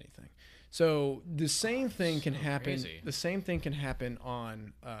reflect anything. So the same thing can so happen. crazy. The same thing can happen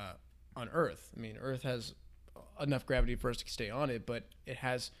on Earth. I mean, Earth has enough gravity for us to stay on it, but it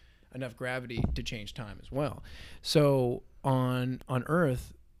has enough gravity to change time as well. So on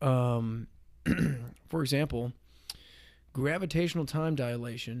Earth, for example, gravitational time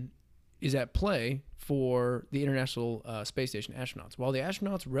dilation is at play for the International Space Station astronauts. While the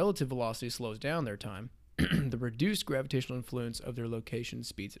astronauts' relative velocity slows down their time, the reduced gravitational influence of their location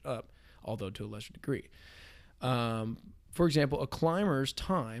speeds it up, although to a lesser degree. For example, a climber's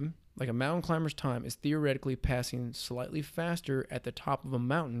time, like a mountain climber's time, is theoretically passing slightly faster at the top of a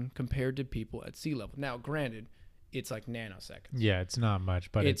mountain compared to people at sea level. Now, granted, it's like nanoseconds. Yeah, it's not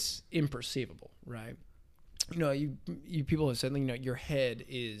much, but It's imperceivable, right? You know, you people have said, you know, your head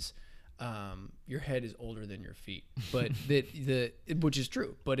is older than your feet, but which is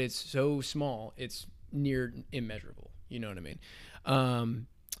true, but it's so small, it's near immeasurable. You know what I mean?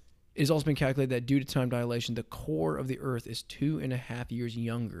 It's also been calculated that due to time dilation, the core of the Earth is 2.5 years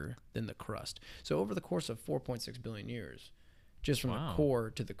younger than the crust. So over the course of 4.6 billion years, just from the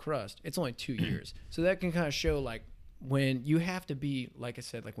core to the crust, it's only 2 years. So that can kind of show, like, when you have to be, like I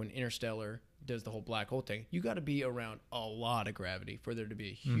said, like when Interstellar does the whole black hole thing, you got to be around a lot of gravity for there to be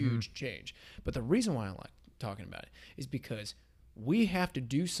a huge change. But the reason why I like talking about it is because we have to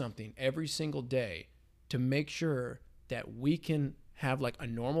do something every single day to make sure that we can have like a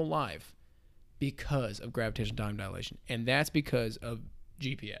normal life because of gravitational time dilation. And that's because of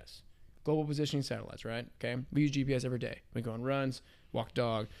GPS, global positioning satellites, right? Okay. We use GPS every day. We go on runs, walk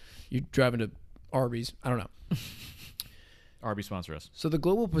dog, you drive into Arby's. I don't know. Arby sponsor us. So the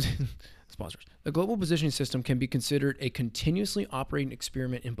global positioning system can be considered a continuously operating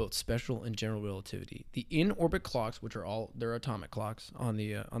experiment in both special and general relativity. The in-orbit clocks, which are all they're atomic clocks on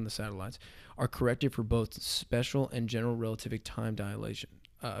the satellites, are corrected for both special and general relativistic time dilation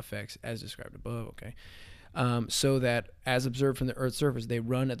effects, as described above. Okay, so that as observed from the Earth's surface, they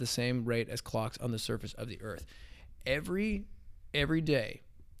run at the same rate as clocks on the surface of the Earth. Every day,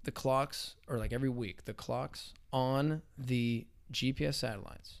 the clocks, or like every week, the clocks on the GPS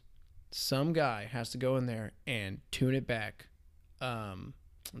satellites, some guy has to go in there and tune it back.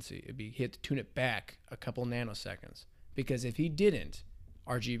 He had to tune it back a couple nanoseconds, because if he didn't,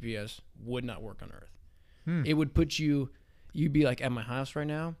 our GPS would not work on Earth. It would put you'd be like at my house right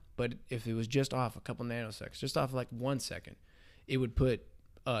now, but if it was just off a couple nanoseconds, just off like 1 second, it would put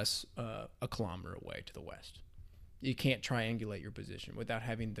us a kilometer away to the west. You can't triangulate your position without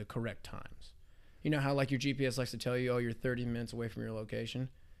having the correct times. You know how like your GPS likes to tell you, oh, you're 30 minutes away from your location?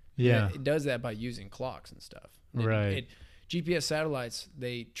 yeah. It does that by using clocks and stuff. Right. GPS satellites,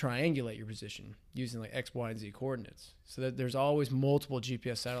 they triangulate your position using like X, Y, and Z coordinates. So that there's always multiple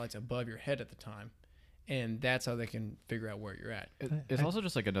GPS satellites above your head at the time. And that's how they can figure out where you're at. It's also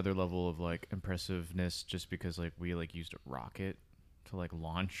just like another level of like impressiveness, just because like we like used a rocket to like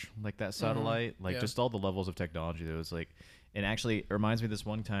launch like that satellite, like Yeah. just all the levels of technology that was like, and actually it reminds me of this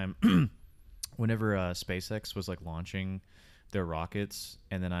one time whenever SpaceX was like launching their rockets,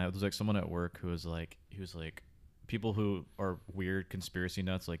 and then I was like someone at work who was like, he was like, people who are weird conspiracy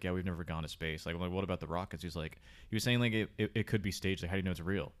nuts, like, yeah, we've never gone to space. Like, what about the rockets? He was saying like it could be staged. Like, how do you know it's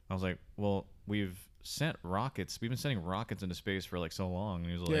real? I was like, well, we've sent rockets. We've been sending rockets into space for like so long. And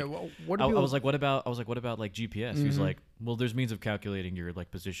he was like, Yeah, well, what I do people- was like, what about like GPS? He was like, well, there's means of calculating your like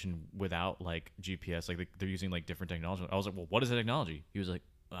position without like GPS. Like they're using like different technology. I was like, well, what is the technology? He was like,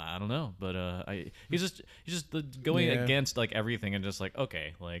 I don't know, but he's just going Yeah. against like everything, and just like,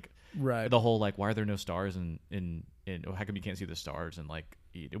 okay, like Right. the whole like, why are there no stars in how come you can't see the stars? And like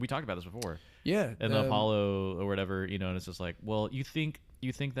we talked about this before. Yeah. And the Apollo or whatever, you know, and it's just like, well, you think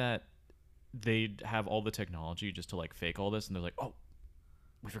that they'd have all the technology just to like fake all this, and they're like, oh,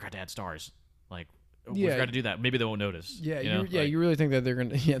 we forgot to add stars, like we Yeah. forgot to do that. Maybe they won't notice. Yeah, you know? Like, you really think that they're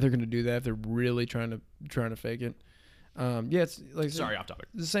gonna do that if they're really trying to fake it? Yeah, it's like sorry, off topic.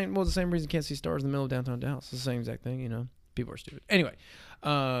 the same. Well, the same reason you can't see stars in the middle of downtown Dallas. It's the same exact thing. You know, people are stupid. Anyway,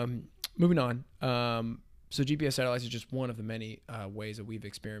 moving on. So GPS satellites is just one of the many ways that we've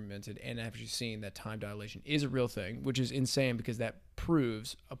experimented and actually seen that time dilation is a real thing, which is insane because that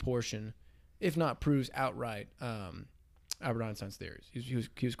proves a portion, if not proves outright, Albert Einstein's theories. He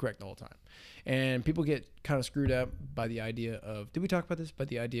was correct the whole time. And people get kind of screwed up by the idea of, did we talk about this? By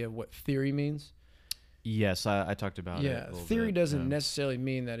the idea of what theory means? Yes, I talked about it. Yeah, a little theory bit, doesn't yeah. necessarily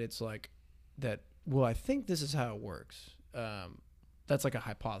mean that it's like that. Well, I think this is how it works. That's like a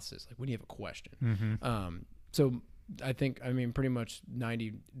hypothesis, like when you have a question. So I mean, pretty much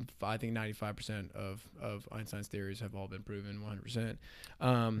 95% of Einstein's theories have all been proven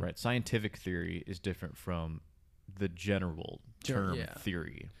 100%. Right. Scientific theory is different from the general term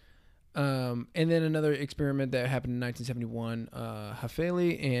theory. And then another experiment that happened in 1971,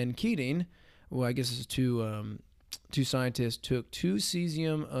 Hafele and Keating, well, I guess this is two scientists took two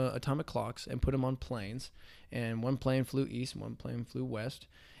cesium atomic clocks and put them on planes, and one plane flew east and one plane flew west,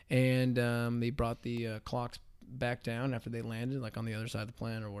 and they brought the clocks back down after they landed, like on the other side of the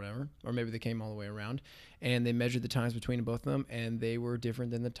planet or whatever, or maybe they came all the way around, and they measured the times between both of them, and they were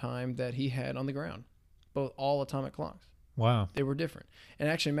different than the time that he had on the ground. All atomic clocks. Wow. They were different. And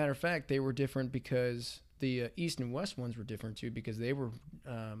actually, matter of fact, they were different because the east and west ones were different too, because they were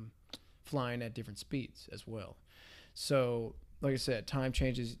flying at different speeds as well. So, like I said, time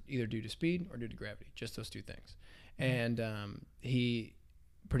changes either due to speed or due to gravity, just those two things. And he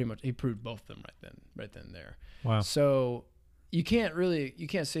proved both of them right then and there. Wow. So you can't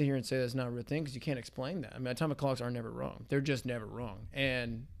sit here and say that's not a real thing, because you can't explain that. I mean, atomic clocks are never wrong. They're just never wrong.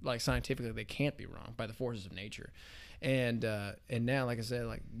 And like scientifically, they can't be wrong by the forces of nature. And now, like I said,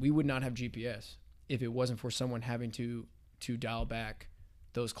 like we would not have GPS if it wasn't for someone having to dial back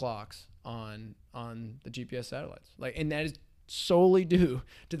those clocks on the GPS satellites. Like, and that is solely due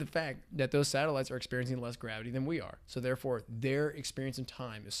to the fact that those satellites are experiencing less gravity than we are. So therefore, their experience in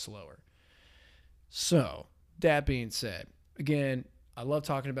time is slower. So that being said, again, I love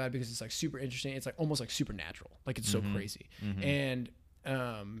talking about it because it's like super interesting. It's like almost like supernatural. Like it's so crazy. And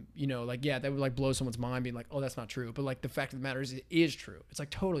you know, like, yeah, that would like blow someone's mind being like, oh, that's not true. But like the fact of the matter is it is true. It's like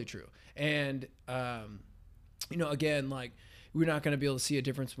totally true. And, you know, again, like we're not going to be able to see a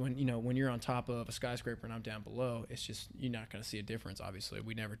difference when, you know, when you're on top of a skyscraper and I'm down below. It's just, you're not going to see a difference. Obviously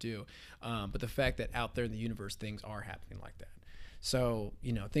we never do. But the fact that out there in the universe, things are happening like that. So,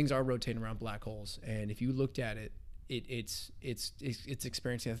 you know, things are rotating around black holes. And if you looked at it, it's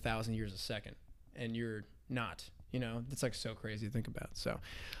experiencing 1,000 years a second, and you're not. You know, it's like so crazy to think about. So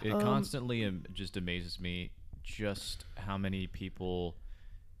it constantly just amazes me just how many people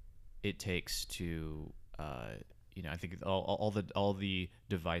it takes to, you know, I think all the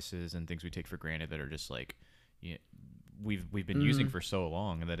devices and things we take for granted that are just like, you know, we've been using for so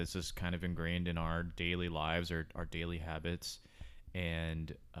long, and that it's just kind of ingrained in our daily lives or our daily habits,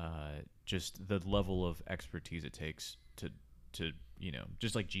 and just the level of expertise it takes to you know,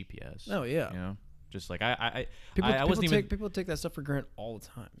 just like GPS. Oh yeah. You know. Just like people take that stuff for granted all the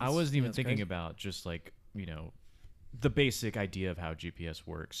time. I wasn't even thinking about just like, you know, the basic idea of how GPS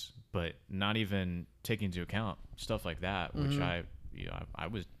works, but not even taking into account stuff like that, which I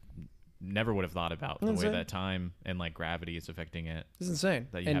never would have thought about the way that time and like gravity is affecting it. It's insane.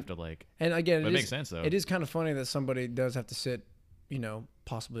 That you have to like. And again, it makes sense though. It is kind of funny that somebody does have to sit, you know,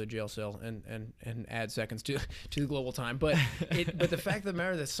 possibly a jail cell and add seconds to the global time, but the fact of the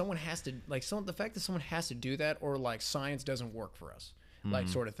matter that someone has to the fact that someone has to do that, or like science doesn't work for us, like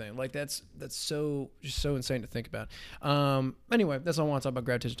sort of thing, like that's so insane to think about. Anyway, that's all I want to talk about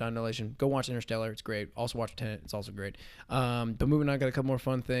gravitational time dilation. Go watch Interstellar, it's great. Also watch Tenet, it's also great. But moving on, got a couple more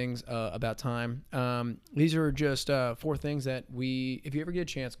fun things about time. These are just 4 things that if you ever get a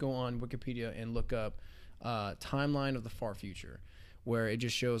chance, go on Wikipedia and look up timeline of the far future, where it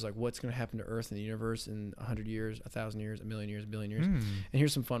just shows like what's going to happen to Earth and the universe in 100 years, 1,000 years, 1,000,000 years, 1,000,000,000 years. And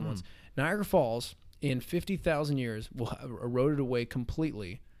here's some fun ones. Niagara Falls in 50,000 years will have eroded away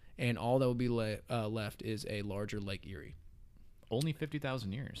completely, and all that will be left is a larger Lake Erie. Only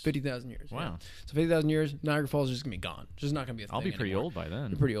 50,000 years. 50,000 years. Wow. Yeah. So 50,000 years, Niagara Falls is just going to be gone. It's just not going to be a thing. I'll be pretty anymore. old by then.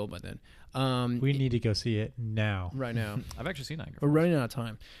 You're pretty old by then. We need to go see it now. Right now. I've actually seen Niagara We're Falls. running out of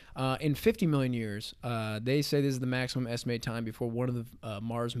time. In 50 million years, they say this is the maximum estimated time before one of the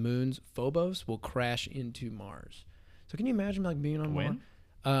Mars moons, Phobos, will crash into Mars. So can you imagine like being on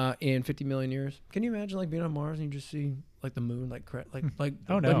Mars? In 50 million years, can you imagine like being on Mars and you just see like the moon like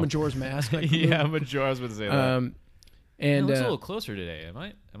oh no, like Majora's Mask? Like, yeah, Majora's would say that. And it looks a little closer today.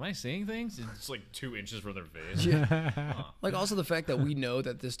 Am I seeing things? It's like 2 inches from their face. Yeah. Like also the fact that we know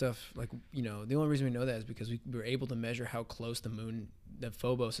that this stuff, like, you know, the only reason we know that is because we were able to measure how close the moon, that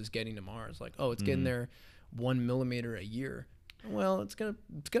Phobos is getting to Mars. Like, oh, it's getting there 1 millimeter a year. Well, it's gonna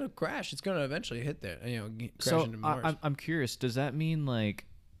crash. It's gonna eventually hit there. You know, crash into Mars. I'm curious. Does that mean like?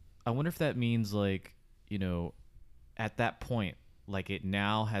 I wonder if that means like, you know, at that point, like it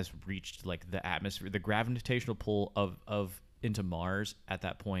now has reached like the atmosphere, the gravitational pull of into Mars at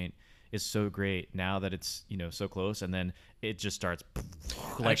that point is so great now that it's, you know, so close, and then it just starts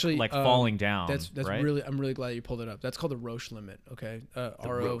like falling down. That's right? really, I'm really glad you pulled it up. That's called the Roche limit. Okay,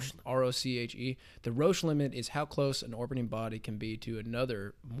 ROCHE. The Roche limit is how close an orbiting body can be to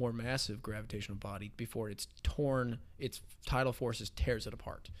another more massive gravitational body before its tidal forces tears it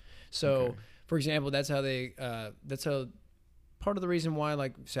apart. So, for example, that's how part of the reason why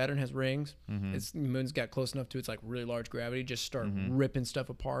like Saturn has rings. Mm-hmm. It's the moon's got close enough to its like really large gravity, just start Mm-hmm. ripping stuff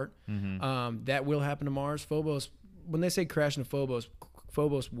apart. Mm-hmm. That will happen to Mars. Phobos, when they say crash into Phobos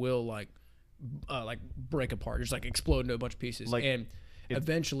will like break apart, just like explode into a bunch of pieces, Like, and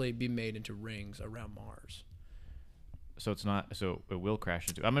eventually be made into rings around Mars. So it's not. So it will crash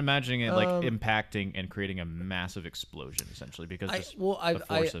into. I'm imagining it like impacting and creating a massive explosion, essentially, because I the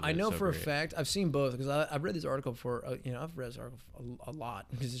force of I it know is so for a great. fact I've seen both because I've read this article for I've read this article a lot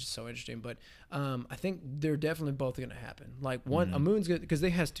because it's just so interesting. But I think they're definitely both going to happen. Like one, a moon's good because they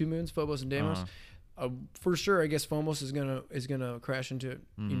has two moons, Phobos and Deimos. For sure, I guess Phobos is gonna crash into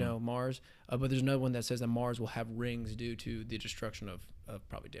Mars. But there's another one that says that Mars will have rings due to the destruction of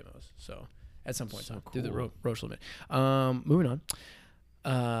probably Deimos. So at some point, through the Roche limit. Moving on.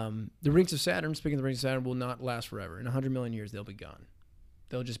 The rings of Saturn. Speaking of the rings of Saturn, will not last forever. In 100 million years, they'll be gone.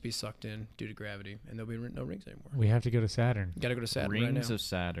 They'll just be sucked in due to gravity, and there'll be no rings anymore. We have to go to Saturn. Got to go to Saturn Rings right now. of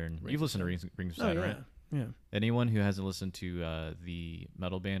Saturn. Rings You've of listened to Rings of Oh, Saturn, yeah. right? Yeah. Anyone who hasn't listened to the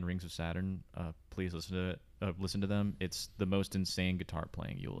metal band Rings of Saturn, please listen to it. Listen to them. It's the most insane guitar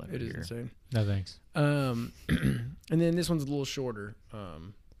playing you'll ever It is hear. insane. No thanks. And then this one's a little shorter,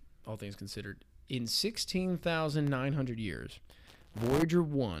 all things considered. In 16,900 years, Voyager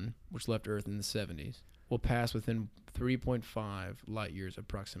 1, which left Earth in the 70s, will pass within 3.5 light years of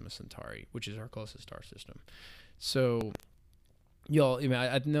Proxima Centauri, which is our closest star system. So, y'all,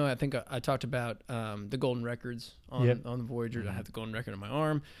 I know. I think I talked about the golden records on the Voyager. Mm-hmm. I have the golden record on my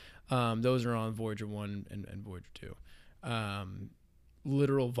arm. Those are on Voyager 1 and Voyager 2.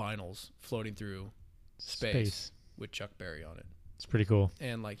 Literal vinyls floating through space with Chuck Berry on it. It's pretty cool.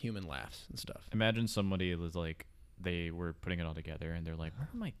 And like human laughs and stuff. Imagine somebody was like, they were putting it all together, and they're like, "Where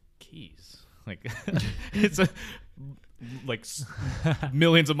are my keys?" Like, it's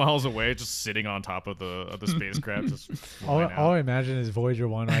millions of miles away, just sitting on top of the spacecraft. Just All flying out. I imagine is Voyager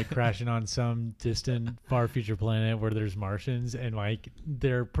 1 like crashing on some distant far future planet where there's Martians, and like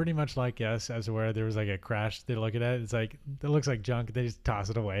they're pretty much like us, as where there was like a crash. They look at it, it's like it looks like junk. They just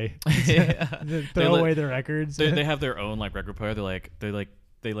toss it away. They throw away their records. They have their own like record player.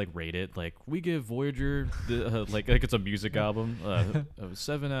 They rate it like we give Voyager the, like it's a music album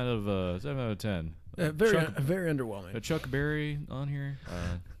 7 out of 10. Very underwhelming. Chuck Berry on here.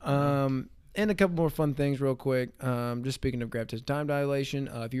 And a couple more fun things real quick. Just speaking of gravitational time dilation,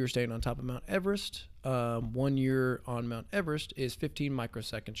 if you were staying on top of Mount Everest, 1 year on Mount Everest is 15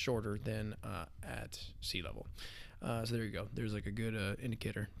 microseconds shorter than at sea level. So there you go. There's like a good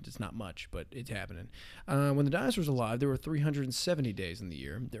indicator. It's not much, but it's happening. When the dinosaurs were alive, there were 370 days in the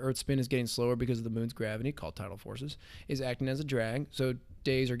year. The Earth's spin is getting slower because of the moon's gravity, called tidal forces, is acting as a drag. So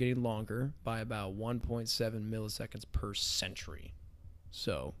days are getting longer by about 1.7 milliseconds per century.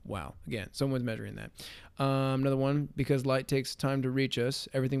 So, wow. Again, someone's measuring that. Another one, because light takes time to reach us,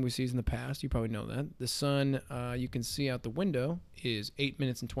 everything we see is in the past. You probably know that. The sun you can see out the window is 8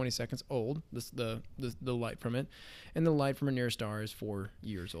 minutes and 20 seconds old, the light from it. And the light from a nearest star is 4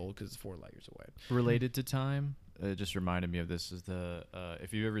 years old because it's 4 light years away. Related to time, it just reminded me of this is the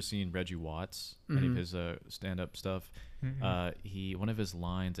if you've ever seen Reggie Watts, any of his stand-up stuff, one of his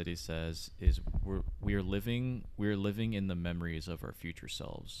lines that he says is we are living in the memories of our future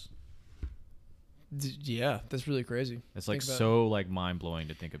selves. Yeah, that's really crazy. It's like so like mind-blowing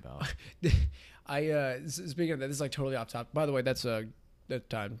to think about. Speaking of that, this is like totally off topic. By the way, that's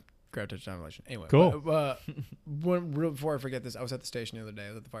time gravitational time dilation. Anyway, cool. Before I forget this, I was at the station the other day. I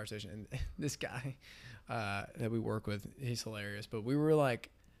was at the fire station, and this guy that we work with, he's hilarious. But we were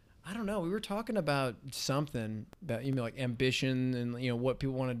like, I don't know, we were talking about something about like ambition and what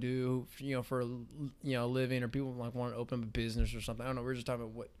people want to do for a living, or people like want to open up a business or something. I don't know. We were just talking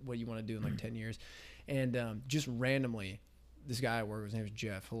about what you want to do in like 10 years, and just randomly, this guy at work, his name is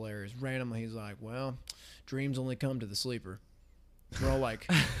Jeff, hilarious. Randomly, he's like, "Well, dreams only come to the sleeper." We're all like,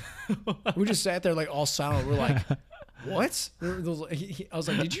 we just sat there like all silent. We're like, what? I was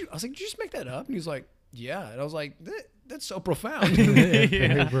like, did you just make that up? And he was like, yeah. And I was like, that's so profound.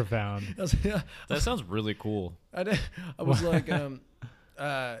 Very profound. That sounds really cool. I was like, yeah,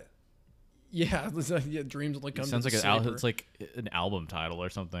 it was like, yeah, dreams only come to the sleeper. It's like an album title or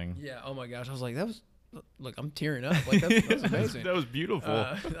something. Yeah. Oh my gosh. I was like, that was. Look, I'm tearing up. Like that was amazing. That was beautiful.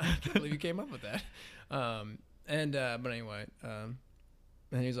 I can't believe you came up with that. But anyway, and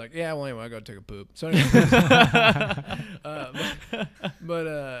he's like, yeah, well, anyway, I gotta take a poop. So anyway,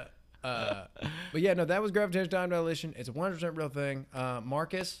 but yeah, no, that was gravitational time dilation. It's a 100% real thing.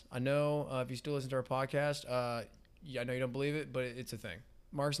 Marcus, I know if you still listen to our podcast, I know you don't believe it, but it's a thing.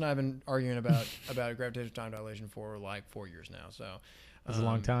 Marcus and I have been arguing about gravitational time dilation for like 4 years now. So that's a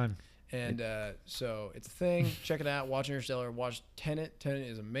long time. And so it's a thing. Check it out. Watch Interstellar. Watch Tenet. Tenet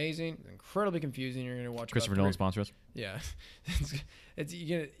is amazing. It's incredibly confusing. You're gonna watch Christopher about Nolan sponsor us. Yeah,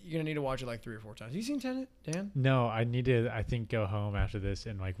 you're gonna need to watch it like 3 or 4 times. Have you seen Tenet, Dan? No, I need to. I think go home after this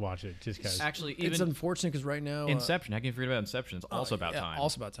and like watch it just because. Actually, It's even unfortunate because right now Inception. How can you forget about Inception? It's also about time.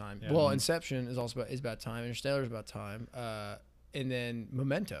 Also about time. Yeah. Well, Inception is also about time. Interstellar is about time. And then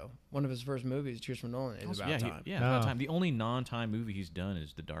Memento, one of his first movies, Christopher Nolan, is about time. Yeah, about Oh. time. The only non-time movie he's done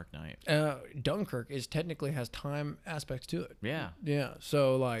is The Dark Knight. Dunkirk is technically has time aspects to it. Yeah. Yeah.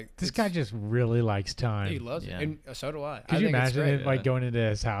 So like This it's- guy just really likes time. he loves Yeah. it, and so do I. Could you think it's imagine great. it like going into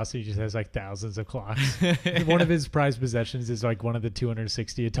his house? He just has like thousands of clocks. One of his prized possessions is like one of the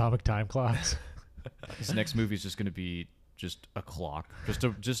 260 atomic time clocks. His next movie is just going to be just a clock,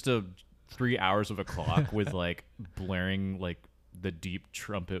 just a 3 hours of a clock with like blaring like the deep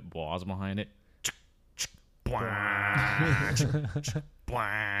trumpet blast behind it.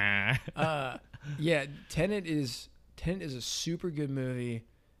 Yeah, Tenet is a super good movie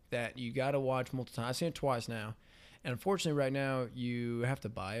that you got to watch multiple times. I've seen it twice now, and unfortunately, right now you have to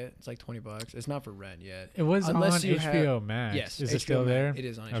buy it. It's like $20. It's not for rent yet. It was Unless on you HBO have- Max. Yes, is HBO it still Max. there? It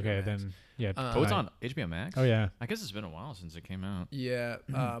is on HBO Okay, Max. then yeah. Oh, it's Right. on HBO Max? Oh yeah. I guess it's been a while since it came out. Yeah,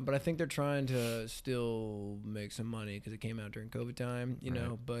 but I think they're trying to still make some money because it came out during COVID time, you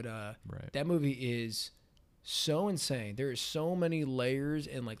know. But Right. that movie is so insane. There is so many layers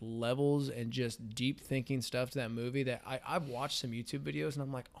and like levels and just deep thinking stuff to that movie that I've watched some YouTube videos and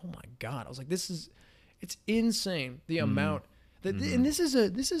I'm like, oh my god! I was like, it's insane the amount that, and this is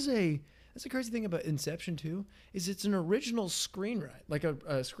a. That's the crazy thing about Inception too, is it's an original screenwrite, like a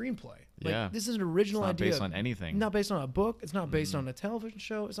screenplay. Like, Yeah. this is an original It's not idea. based on anything. Not based on a book. It's not based on a television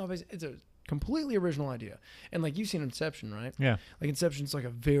show. It's not based. It's a completely original idea. And like you've seen Inception, right? Yeah. Like Inception's like a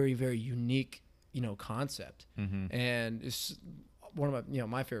very, very unique, concept, Mm-hmm. and it's one of my,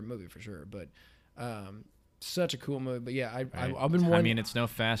 my favorite movie for sure. But such a cool movie. But yeah, I've been wanting. I mean, it's no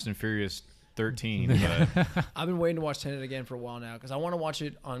Fast and Furious 13, but I've been waiting to watch Tenet again for a while now because I want to watch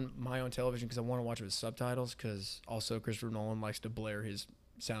it on my own television because I want to watch it with subtitles because also Christopher Nolan likes to blare his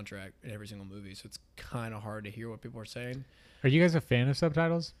soundtrack in every single movie, so it's kind of hard to hear what people are saying. Are you guys a fan of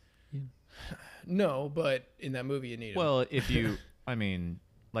subtitles? No, but in that movie you need 'em. well, if you, I mean,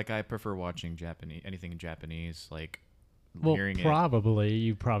 like I prefer watching anything in Japanese, like Well, hearing it. probably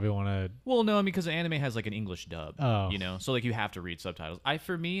you probably want to. Well, no, I mean, because anime has like an English dub, Oh. so like you have to read subtitles.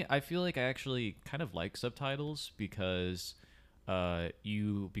 For me, I feel like I actually kind of like subtitles because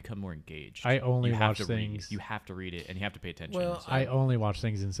you become more engaged. I only you have watch to things- read. You have to read it, and you have to pay attention. Well, so- I only watch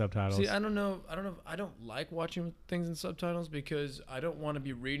things in subtitles. See, I don't know. I don't like watching things in subtitles because I don't want to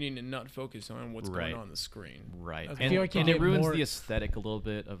be reading and not focus on what's Right. going on the screen. right, That's and, feel like you and it get ruins more- the aesthetic a little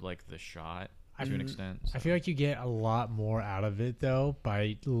bit of like the shot to an extent. I feel like you get a lot more out of it though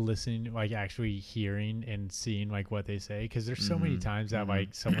by listening, like actually hearing and seeing like what they say. Because there's so many times that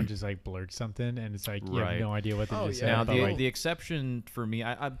like someone just like blurts something and it's like you have Right. no idea what they Oh, just yeah. said. Now but, the like, the exception for me,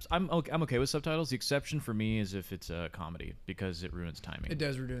 I'm okay with subtitles. The exception for me is if it's a comedy because it ruins timing. It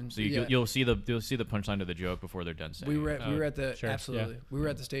does redoing. So you'll see the punchline to the joke before they're done saying. We it. were at the sure, yeah. absolutely. We were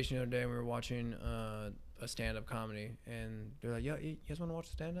at the station the other day and we were watching a stand-up comedy and they're like, "Yo, you guys want to watch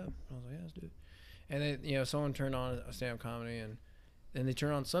the stand-up?" And I was like, "Yeah, let's do it." And then someone turned on a stand-up comedy and then they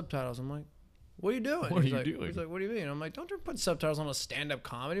turned on subtitles. I'm like, "What are you doing?" What are He's you like, doing? He's like, "What do you mean?" I'm like, "Don't put subtitles on a stand-up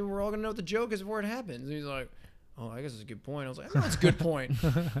comedy. We're all gonna know what the joke is before it happens." And he's like, "Oh, I guess it's a good point." I was like, "I know it's a good point."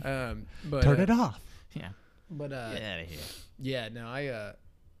 But turn it off. Yeah. But Get out of here. yeah, no, I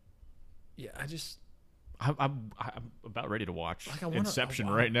just I'm about ready to watch like I wanna, Inception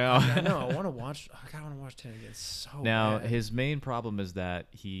I, right now. I know. I want to watch. I want to watch Tenet again so Now bad. his main problem is that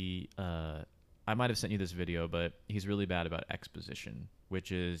he. I might have sent you this video, but he's really bad about exposition,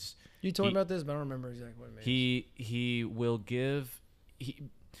 which is You told me he- about this, but I don't remember exactly what it means. he will give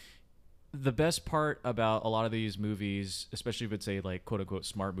the best part about a lot of these movies, especially if it's a like quote unquote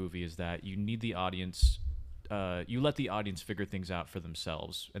smart movie, is that you need the audience. You let the audience figure things out for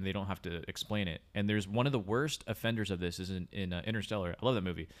themselves, and they don't have to explain it. And there's one of the worst offenders of this is in Interstellar. I love that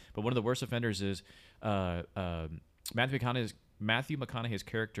movie, but one of the worst offenders is Matthew McConaughey's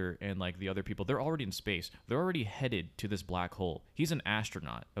character and like the other people. They're already in space. They're already headed to this black hole. He's an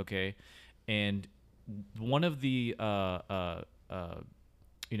astronaut, okay, and one of the the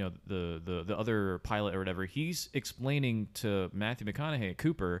other pilot or whatever, he's explaining to Matthew McConaughey,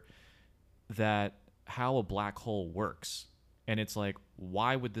 Cooper, that how a black hole works. And it's like,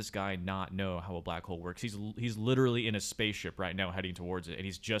 why would this guy not know how a black hole works? He's literally in a spaceship right now heading towards it, and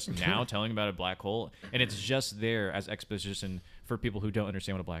he's just now telling about a black hole, and it's just there as exposition for people who don't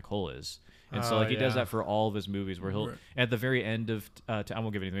understand what a black hole is. And so Oh, like he does yeah. that for all of his movies, where he'll Right. at the very end of I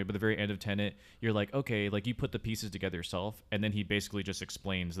won't give anything away, but the very end of Tenet, you're like, okay, like you put the pieces together yourself, and then he basically just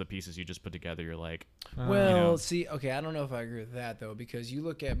explains the pieces you just put together. You're like, Well, know. see, okay, I don't know if I agree with that though, because you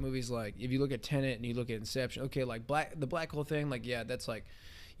look at movies like if you look at Tenet and you look at Inception, okay, like the black hole thing, like yeah, that's like,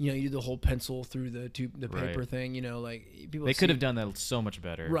 you do the whole pencil through the paper Right. thing, like people. they could have see- done that so much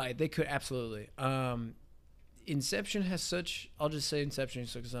better. Right, they could absolutely. Inception has such. I'll just say Inception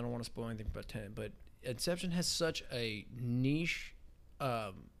because I don't want to spoil anything about Tenet, but Inception has such a niche,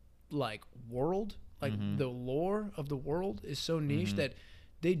 like world. Like the lore of the world is so niche that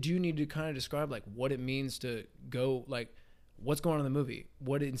they do need to kind of describe like what it means to go like what's going on in the movie,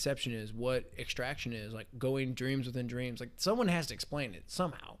 what Inception is, what Extraction is, like going dreams within dreams. Like someone has to explain it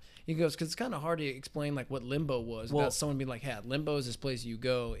somehow. He goes because it's kind of hard to explain like what limbo was Well- without someone being like, "Yeah, limbo is this place you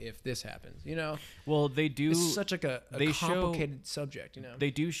go if this happens." Well, they do. It's such like a they show- complicated subject. They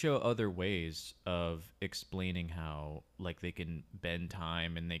do show other ways of explaining how like they can bend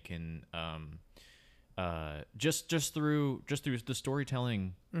time and they can just through the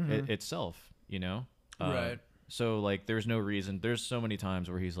storytelling itself, Right. So like there's no reason, there's so many times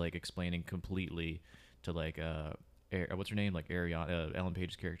where he's like explaining completely to like what's her name, like Ariana, Ellen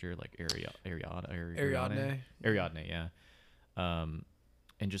Page's character, like Ariadne, yeah. And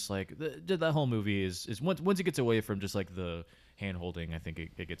just like that whole movie is once it gets away from just like the hand holding, I think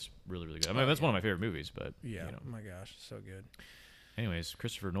it gets really, really good. I mean, that's one of my favorite movies, but Yeah. Oh my gosh, so good. anyways,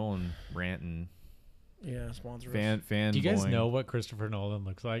 Christopher Nolan rant and Yeah, sponsor us. fan. Do you guys boing. know what Christopher Nolan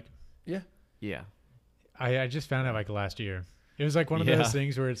looks like? Yeah. Yeah, I just found out like last year. It was like one of Yeah. those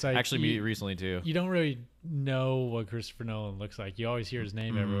things where it's like actually, me you, recently too. you don't really know what Christopher Nolan looks like. You always hear his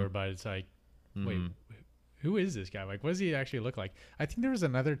name everywhere, but it's like, wait, Mhm. who is this guy? Like, what does he actually look like? I think there was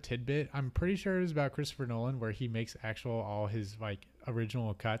another tidbit. I'm pretty sure it was about Christopher Nolan where he makes all his like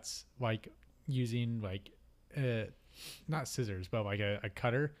original cuts, like using like, not scissors, but like a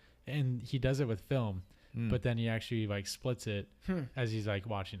cutter. And he does it with film, but then he actually like splits it as he's like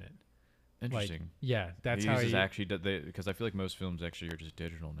watching it. Interesting. Like, yeah, that's he how uses he actually because I feel like most films actually are just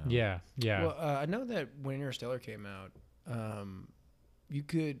digital now. Yeah, yeah. Well, I know that when Interstellar came out, you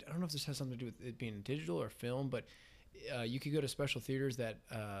could. I don't know if this has something to do with it being digital or film, but you could go to special theaters that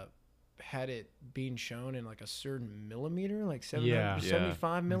had it being shown in like a certain millimeter, like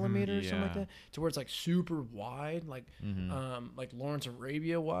 75 millimeter or something like Yeah. that, to where it's like super wide, like Lawrence of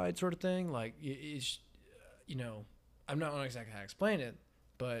Arabia wide sort of thing. Like it's, I'm not exactly how to explain it,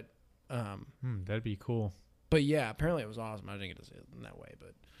 but. That'd be cool. But yeah, apparently it was awesome. I didn't get to see it in that way,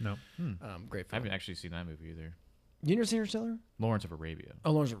 but No. great I film. haven't actually seen that movie either. You never seen Interstellar? Lawrence of Arabia.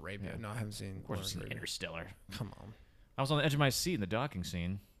 Oh, Lawrence of Arabia. Yeah. No, I haven't seen. Of course, I've Lawrence seen of Arabia. Interstellar. Come on. I was on the edge of my seat in the docking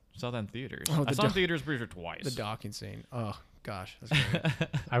scene. Saw that in theaters. Oh, I the saw it in dock- theaters pretty sure twice. The docking scene. Oh gosh, that's great.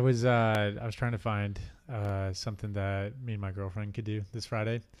 I was trying to find something that me and my girlfriend could do this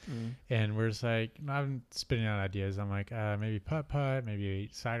Friday, and we're just like, I'm spitting out ideas. I'm like, maybe putt, maybe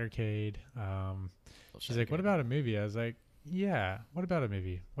cidercade. She's like, what about a movie? I was like, yeah, what about a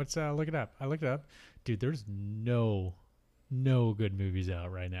movie? Let's look it up. I looked it up, dude. There's no good movies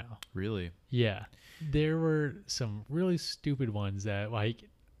out right now. Really? Yeah, there were some really stupid ones that like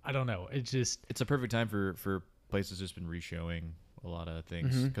I don't know. It's just It's a perfect time for places just been reshowing a lot of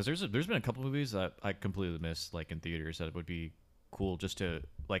things Mm-hmm. because there's been a couple movies that I completely missed like in theaters that would be cool just to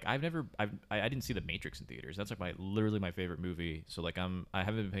like I didn't see The Matrix in theaters. That's like literally my favorite movie. So like I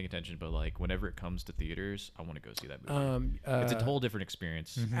haven't been paying attention, but like whenever it comes to theaters, I want to go see that movie. It's a whole different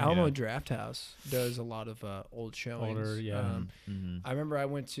experience. Alamo Yeah. Drafthouse does a lot of old showings. Older, yeah. I remember I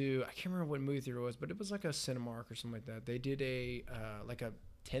went to. I can't remember what movie theater it was, but it was like a Cinemark or something like that. They did a like a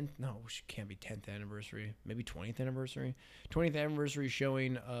 10th. No, it can't be 10th anniversary. Maybe 20th anniversary. 20th anniversary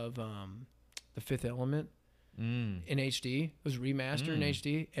showing of The Fifth Element. In HD. It was remastered in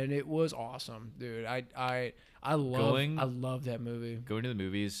HD, and it was awesome, dude. I love that movie. Going to the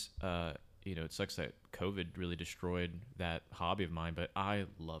movies, it sucks that COVID really destroyed that hobby of mine, but I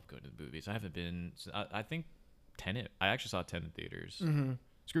love going to the movies. I haven't been, I think Tenet, I actually saw Tenet in theaters.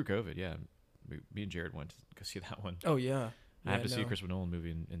 Screw COVID, yeah. Me and Jared went to go see that one. Oh yeah. I have to see a Christopher Nolan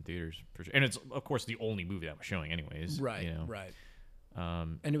movie in theaters for sure. And it's, of course, the only movie that was showing anyways. Right, right.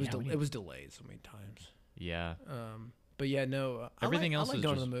 And it was it was delayed so many times. Yeah. But yeah, no. Everything I else like is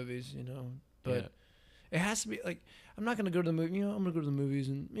going just- to the movies, but Yeah. it has to be like I'm not gonna go to the movie. I'm gonna go to the movies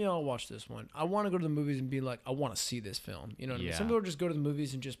and I'll watch this one. I want to go to the movies and be like, I want to see this film. You know what I mean? Yeah. Some people just go to the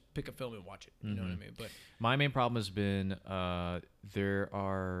movies and just pick a film and watch it. You know what I mean? But My main problem has been there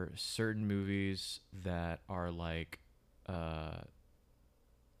are certain movies that are like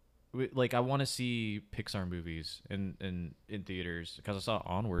I want to see Pixar movies in theaters because I saw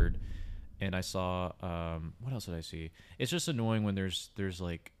Onward, and I saw what else did I see? It's just annoying when there's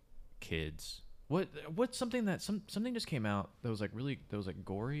like kids. What's something something just came out that was like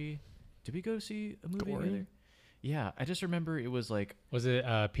gory? Did we go see a movie Gory? together? Yeah, I just remember it was like Was it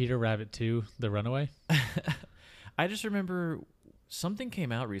Peter Rabbit 2, The Runaway? I just remember something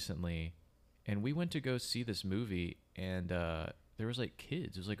came out recently, and we went to go see this movie, and there was like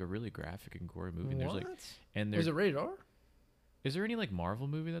kids. It was like a really graphic and gory movie. And there's like, and Was it rated R? is there any like Marvel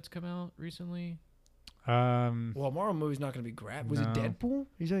movie that's come out recently? Well, a Marvel movie's not going to be Was it No. Deadpool?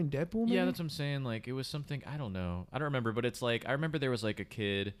 You saying Deadpool? Maybe? Yeah, that's what I'm saying. Like it was something I don't know. I don't remember, but it's like I remember there was like a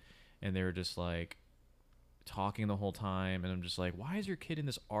kid, and they were just like talking the whole time, and I'm just like, why is your kid in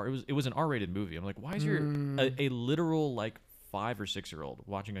this R? It was an R-rated movie. I'm like, why is your a literal like 5 or 6 year old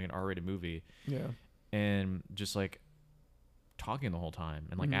watching like an R-rated movie? Yeah. And just like talking the whole time,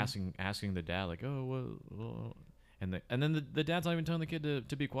 and like asking the dad like, oh, well. And then the dad's not even telling the kid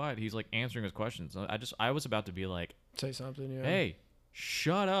to be quiet. He's like answering his questions. I was about to be like, Say something. Yeah. hey,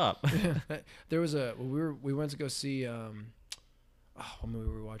 shut up. There was we went to go see what movie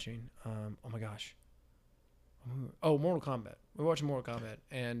were we watching? Oh my gosh. Oh, Mortal Kombat. We were watching Mortal Kombat,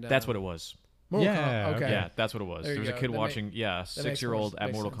 and That's what it was. Mortal Yeah, Kombat. Okay. Yeah, that's what it was. There There you was a go. kid That watching, makes 6-year-old at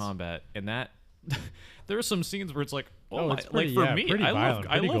makes Mortal sense. Kombat, and that there are some scenes where it's like, it's like pretty- for yeah, me, pretty I violent,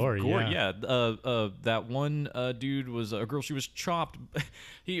 love pretty gore. gory, Yeah, that one dude was a girl. She was chopped.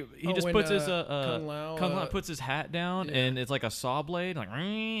 he just when, puts his Kung Lao, Kung Lao puts his hat down, yeah. and it's like a saw blade, like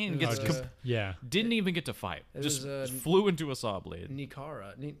and gets was, Yeah. didn't even get to fight. it Just was, flew into a saw blade.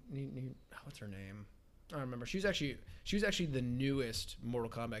 Nikara. What's her name? I don't remember. She was actually the newest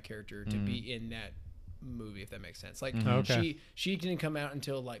Mortal Kombat character to be in that movie, if that makes sense. Like Okay. she didn't come out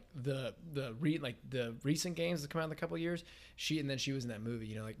until like the recent games that come out in a couple of years. She was in that movie,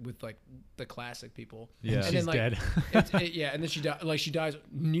 you know, like with like the classic people. Yeah. and She's then like dead. yeah, and then she dies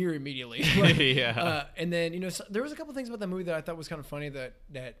near immediately. Like, Yeah. and then there was a couple things about that movie that I thought was kind of funny that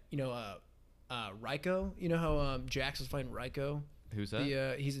Raiko, you know how Jax was fighting Raiko. Who's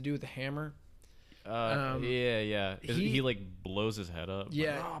that? He's the dude with the hammer. Yeah. He like blows his head up.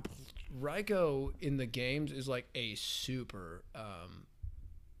 Yeah, Raiko in the games is like a super,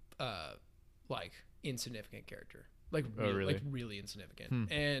 like insignificant character. Like really? like really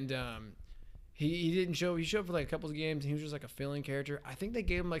insignificant. And he didn't show. He showed up for like a couple of games. And he was just like a filling character. I think they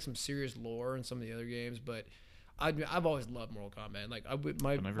gave him like some serious lore in some of the other games, but I've always loved Mortal Kombat. Like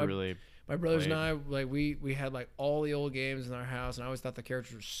my brothers and I, like we had like all the old games in our house, and I always thought the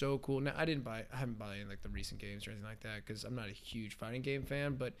characters were so cool. Now I haven't bought any like the recent games or anything like that because I'm not a huge fighting game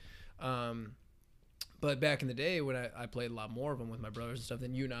fan. But back in the day when I played a lot more of them with my brothers and stuff,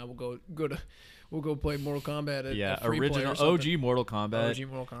 then you and I will go play Mortal Kombat. At Free Play or original something. OG Mortal Kombat. OG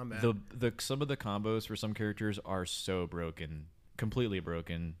Mortal Kombat. The some of the combos for some characters are so broken, completely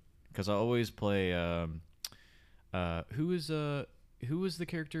broken. Because I always play. Who was the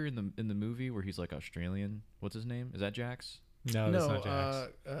character in the movie where he's like Australian? What's his name? Is that Jax? No, that's not Jax.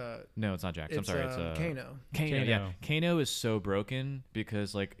 No, it's not Jax. I'm sorry, it's Kano. Kano. Yeah, Kano is so broken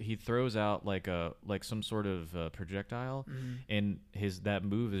because like he throws out like some sort of projectile, and that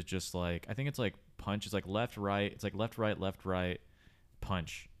move is just like I think it's like punch. It's like left right. It's like left right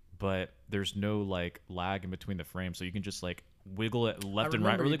punch. But there's no like lag in between the frames, so you can just like wiggle it left and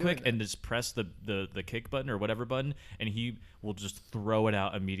right remember really you doing quick that. and just press the kick button or whatever button, and he will just throw it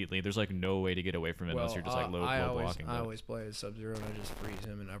out immediately. There's like no way to get away from it unless you're just like low blocking. I always play as Sub-Zero and I just freeze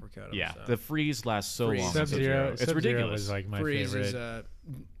him and uppercut him. Yeah, so. the freeze lasts so Freeze. long. Sub-Zero, It's ridiculous. was like my freeze favorite. is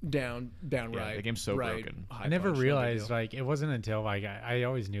down Yeah, right. the game's so right, broken. high I never punch, no big realized deal. like it wasn't until like I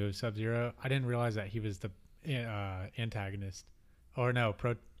always knew of Sub-Zero. I didn't realize that he was the antagonist, or no,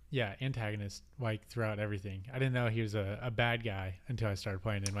 antagonist like throughout everything. I didn't know he was a bad guy until I started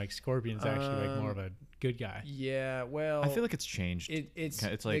playing him. Like Scorpion's actually like more of a good guy. Yeah, well, I feel like it's changed. it's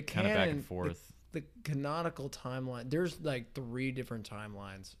like the kind of back and canon- forth. The canonical timeline. There's like 3 different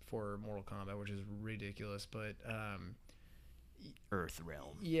timelines for Mortal Kombat, which is ridiculous. But Earth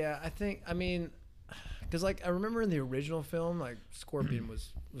Realm. yeah, I mean, because like I remember in the original film, like Scorpion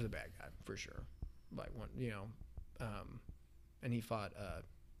was a bad guy for sure. Like when and he fought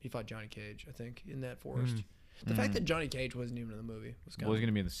Johnny Cage, I think, in that forest. The fact that Johnny Cage wasn't even in the movie was kind Well, of he's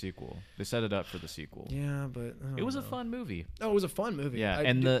gonna be in the sequel. They set it up for the sequel. yeah, but I It don't was a know. fun movie. Oh, it was a fun movie. Yeah, I,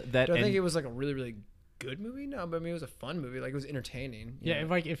 and do, the that do I think and- it was like a really really good movie? No, but I mean it was a fun movie. Like it was entertaining. you Yeah, know?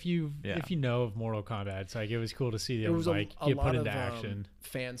 like if you Yeah. know of Mortal Kombat, it's like it was cool to see it them was like a get lot put of into action.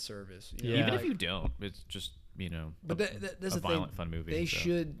 fan service. Yeah. even like, if you don't, it's just But that's a the violent, thing. fun movie. They so.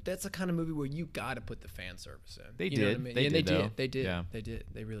 should. That's the kind of movie where you got to put the fan service in. They You know did. what I mean? They And did, though. They did. Yeah. They did.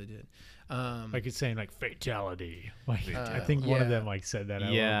 They really did. Like it's saying like fatality. Like I Uh, think one of yeah. them like said that.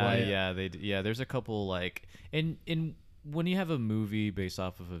 At Yeah, one point. yeah. There's a couple like in when you have a movie based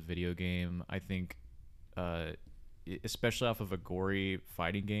off of a video game, I think, especially off of a gory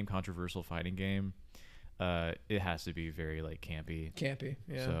fighting game, controversial fighting game, it has to be very like campy. Campy.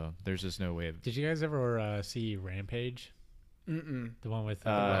 Yeah. So there's just no way of. Did you guys ever see Rampage? Mm-mm. The one with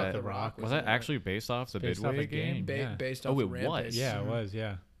The the Rock Rock? was Was that in it. actually based off the Based off Midway a game. Yeah. Based Oh, off it of Rampage. was? Yeah, it was.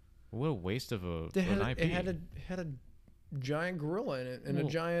 Yeah. What a waste of an IP. It had a giant gorilla in it and a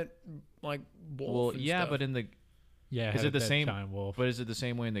Well- giant like wolf. Well, and yeah, stuff. but in the Yeah. Is had it the that same- giant wolf. but is it the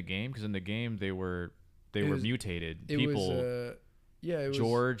same way in the game? Because in the game they were It was- mutated. it People, was it was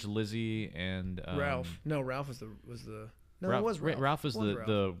George, Lizzie, and Ralph. No, Ralph was the no, Ralph, it was Ralph. Ralph was It was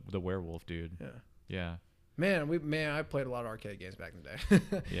Ralph. the werewolf dude. Yeah. Yeah, Man, I played a lot of arcade games back in the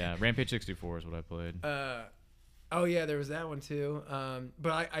day. yeah. Rampage 64 is what I played. Oh yeah, there was that one too.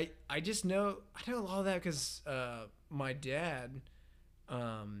 But I just know a lot of that because my dad,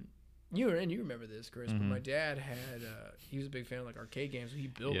 you remember this, Chris? But my dad had he was a big fan of like arcade games. So he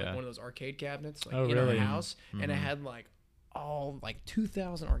built like Yeah. one of those arcade cabinets like Oh, in really? our house, and it had like all like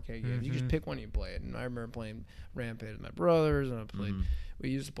 2,000 arcade games. You just pick one and you play it. And I remember playing Rampage with my brothers, and I played. We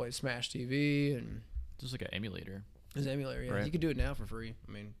used to play Smash TV and. Just like an emulator. It's an emulator, yeah. Right. You can do it now for free.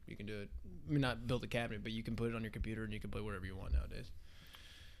 I mean, you can do it. I mean, not build a cabinet, but you can put it on your computer and you can play whatever you want nowadays.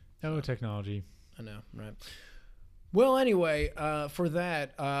 Oh, technology. I know, right? Well, anyway, for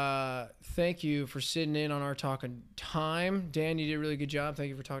that, thank you for sitting in on our talking time. Dan, you did a really good job. Thank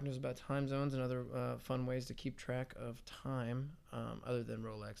you for talking to us about time zones and other fun ways to keep track of time, other than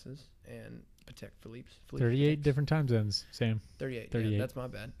Rolexes and Patek Philippe's. 38 different time zones, Sam. 38. 38. Yeah, that's my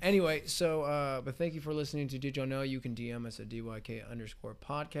bad. Anyway, so, but thank you for listening to Did Y'all Know? You can DM us at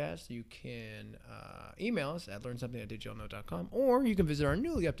DYK_podcast. You can email us at learnsomething@didyallknow.com, or you can visit our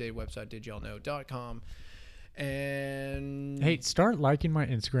newly updated website, didyallknow.com. And Hey, start liking my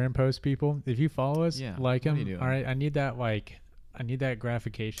Instagram posts, people. If you follow us, Yeah, like what are them. you doing? All right, I need that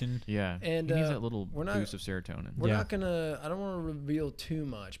gratification. Yeah, And, he needs that little we're not- boost of serotonin. we're Yeah. not going to, I don't want to reveal too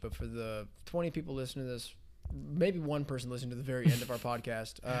much, but for the 20 people listening to this, maybe one person listening to the very end of our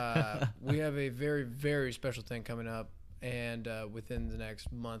podcast, we have a very, very special thing coming up. And within the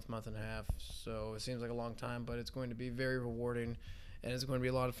next month and a half. So it seems like a long time, but it's going to be very rewarding. And it's going to be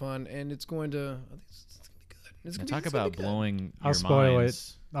a lot of fun. And it's going to, I think it's going to be good. It's Now gonna talk it's gonna about be good. blowing I'll your spoil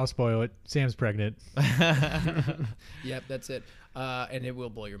minds. I'll spoil it. Sam's pregnant. Yep, that's it. And it will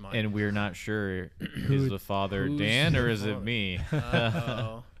blow your mind. And we're not sure is the father who's Dan or the is it father? me?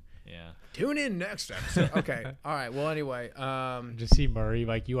 Uh-oh. Yeah. Tune in next episode. Okay. All right. Well, anyway. Just see Murray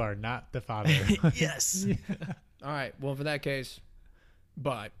like you are not the father. Yes. All right. Well, for that case,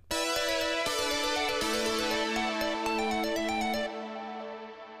 bye.